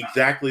staying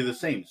exactly the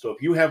same. So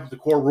if you have the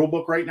core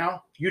rulebook right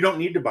now, you don't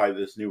need to buy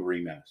this new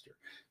remaster.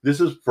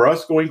 This is for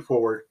us going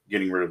forward,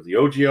 getting rid of the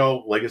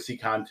OGL legacy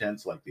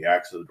contents like the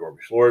Axe of the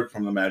Dwarvish Lord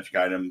from the Magic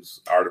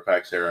Items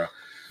Artifacts era.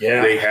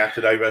 Yeah. They have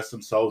to divest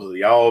themselves of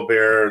the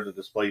Owlbear, the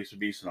Displaced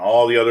Beast, and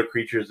all the other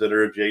creatures that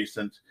are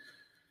adjacent.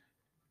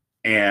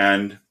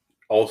 And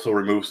also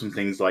remove some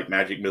things like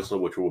Magic Missile,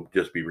 which will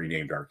just be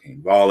renamed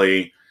Arcane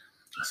Volley,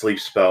 Sleep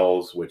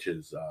Spells, which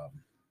is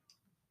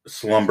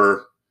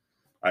Slumber.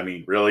 I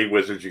mean, really,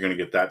 Wizards, you're going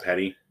to get that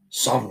petty?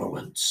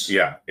 Somnolence.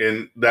 Yeah,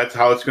 and that's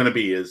how it's going to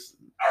be, is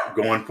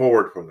going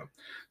forward for them.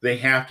 They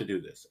have to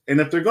do this. And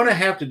if they're going to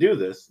have to do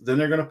this, then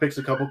they're going to fix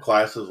a couple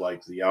classes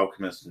like the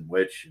Alchemist and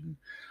Witch and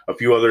a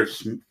few other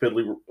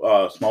fiddly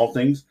small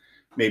things,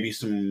 maybe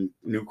some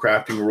new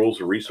crafting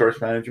rules or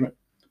resource management.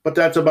 But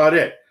that's about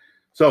it.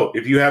 So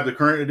if you have the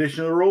current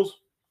edition of the rules,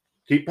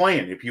 keep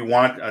playing. If you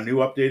want a new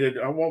updated,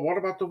 well, what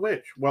about the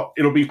Witch? Well,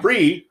 it'll be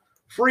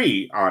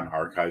free on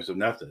Archives of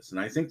Nethys. And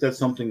I think that's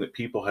something that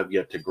people have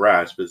yet to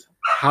grasp, is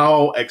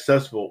how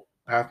accessible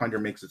Pathfinder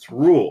makes its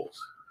rules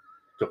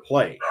to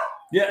play.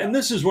 Yeah, and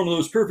this is one of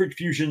those perfect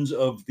fusions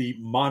of the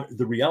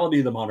reality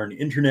of the modern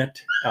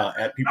internet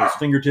at people's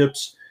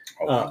fingertips,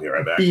 I'll be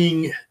right back.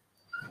 being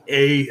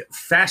a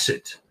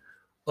facet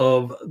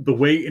of the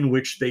way in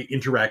which they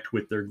interact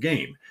with their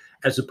game,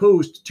 as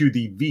opposed to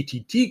the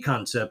VTT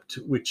concept,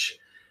 which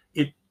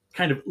it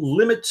kind of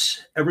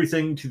limits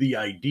everything to the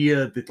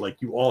idea that,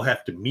 like, you all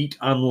have to meet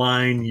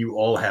online, you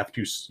all have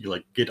to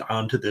get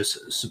onto this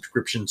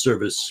subscription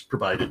service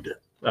provided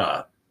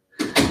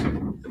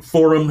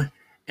forum,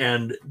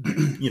 and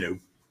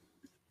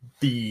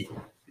the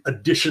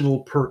additional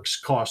perks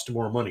cost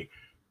more money.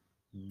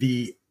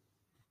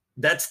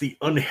 That's the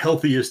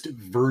unhealthiest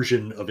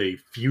version of a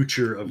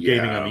future of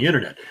gaming on the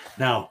internet.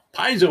 Now,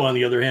 Paizo, on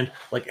the other hand,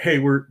 hey,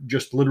 we're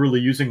just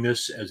literally using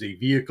this as a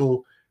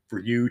vehicle for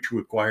you to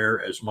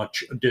acquire as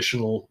much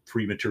additional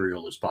free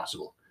material as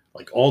possible.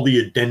 Like all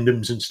the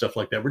addendums and stuff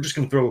like that. We're just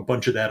going to throw a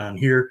bunch of that on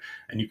here,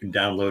 and you can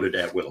download it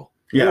at will.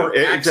 Yeah, Or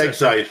it's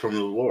excised from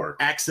the lore.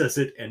 Access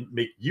it and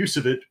make use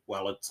of it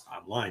while it's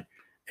online.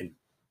 And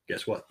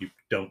guess what? You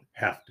don't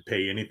have to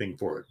pay anything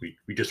for it.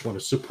 We just want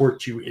to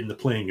support you in the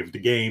playing of the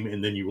game,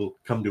 and then you will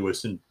come to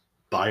us and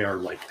buy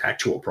our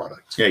actual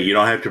products. Yeah, you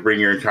don't have to bring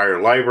your entire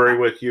library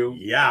with you.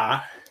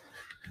 Yeah.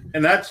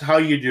 And that's how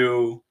you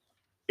do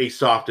a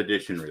soft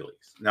edition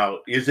release.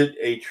 Now, is it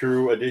a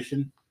true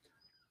edition?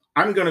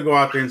 I'm going to go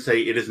out there and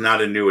say it is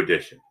not a new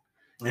edition.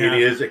 Yeah.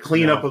 It is a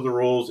cleanup of the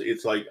rules.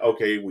 It's like,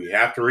 okay, we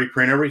have to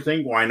reprint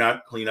everything. Why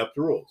not clean up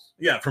the rules?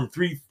 Yeah, from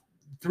 3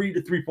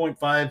 to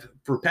 3.5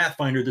 for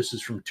Pathfinder. This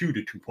is from 2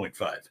 to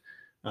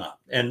 2.5.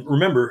 And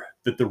remember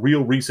that the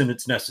real reason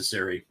it's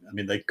necessary, I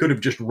mean, they could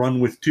have just run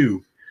with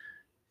 2,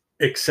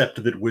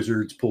 except that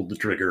Wizards pulled the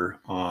trigger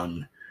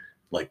on,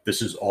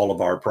 this is all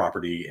of our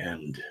property,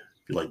 and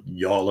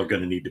y'all are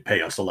going to need to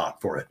pay us a lot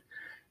for it.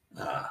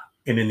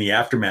 And in the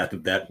aftermath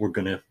of that, we're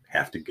going to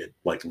have to get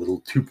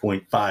little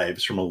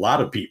 2.5s from a lot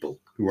of people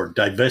who are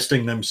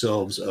divesting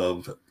themselves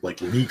of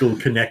legal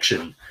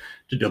connection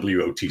to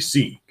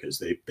WOTC, because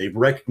they've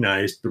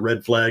recognized the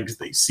red flags.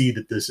 They see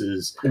that this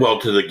is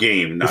to the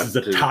game. This is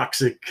a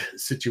toxic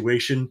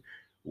situation.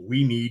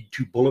 We need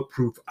to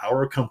bulletproof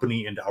our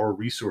company and our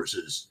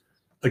resources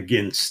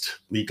against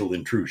legal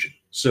intrusion.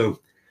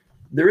 So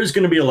there is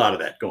going to be a lot of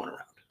that going around.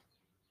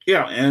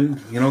 Yeah, and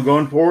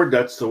going forward,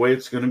 that's the way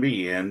it's going to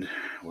be. And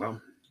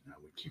well,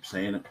 we keep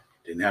saying it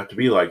didn't have to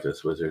be like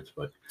this, Wizards,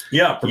 but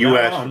yeah, from you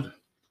now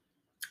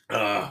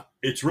on,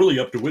 it's really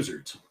up to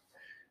Wizards,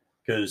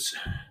 because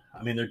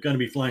they're going to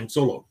be flying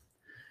solo.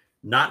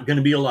 Not going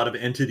to be a lot of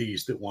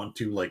entities that want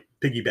to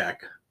piggyback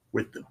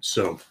with them.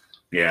 So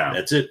yeah,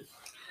 that's it.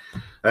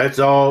 That's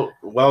all.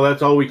 Well,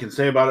 that's all we can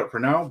say about it for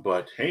now.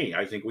 But hey,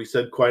 I think we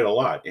said quite a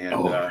lot,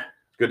 and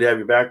good to have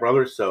you back,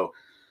 brother. So.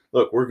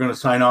 Look, we're going to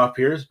sign off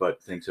here,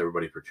 but thanks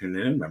everybody for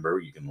tuning in.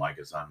 Remember, you can like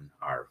us on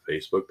our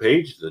Facebook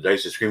page, the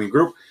Dice is Screaming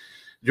group.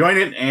 Join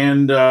it,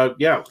 and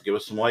give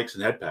us some likes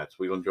and head pats.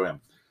 We'll enjoy them.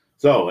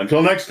 So,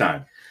 until next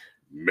time,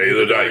 may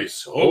the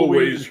dice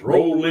always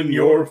roll in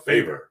your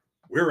favor.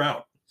 We're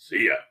out.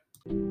 See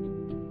ya.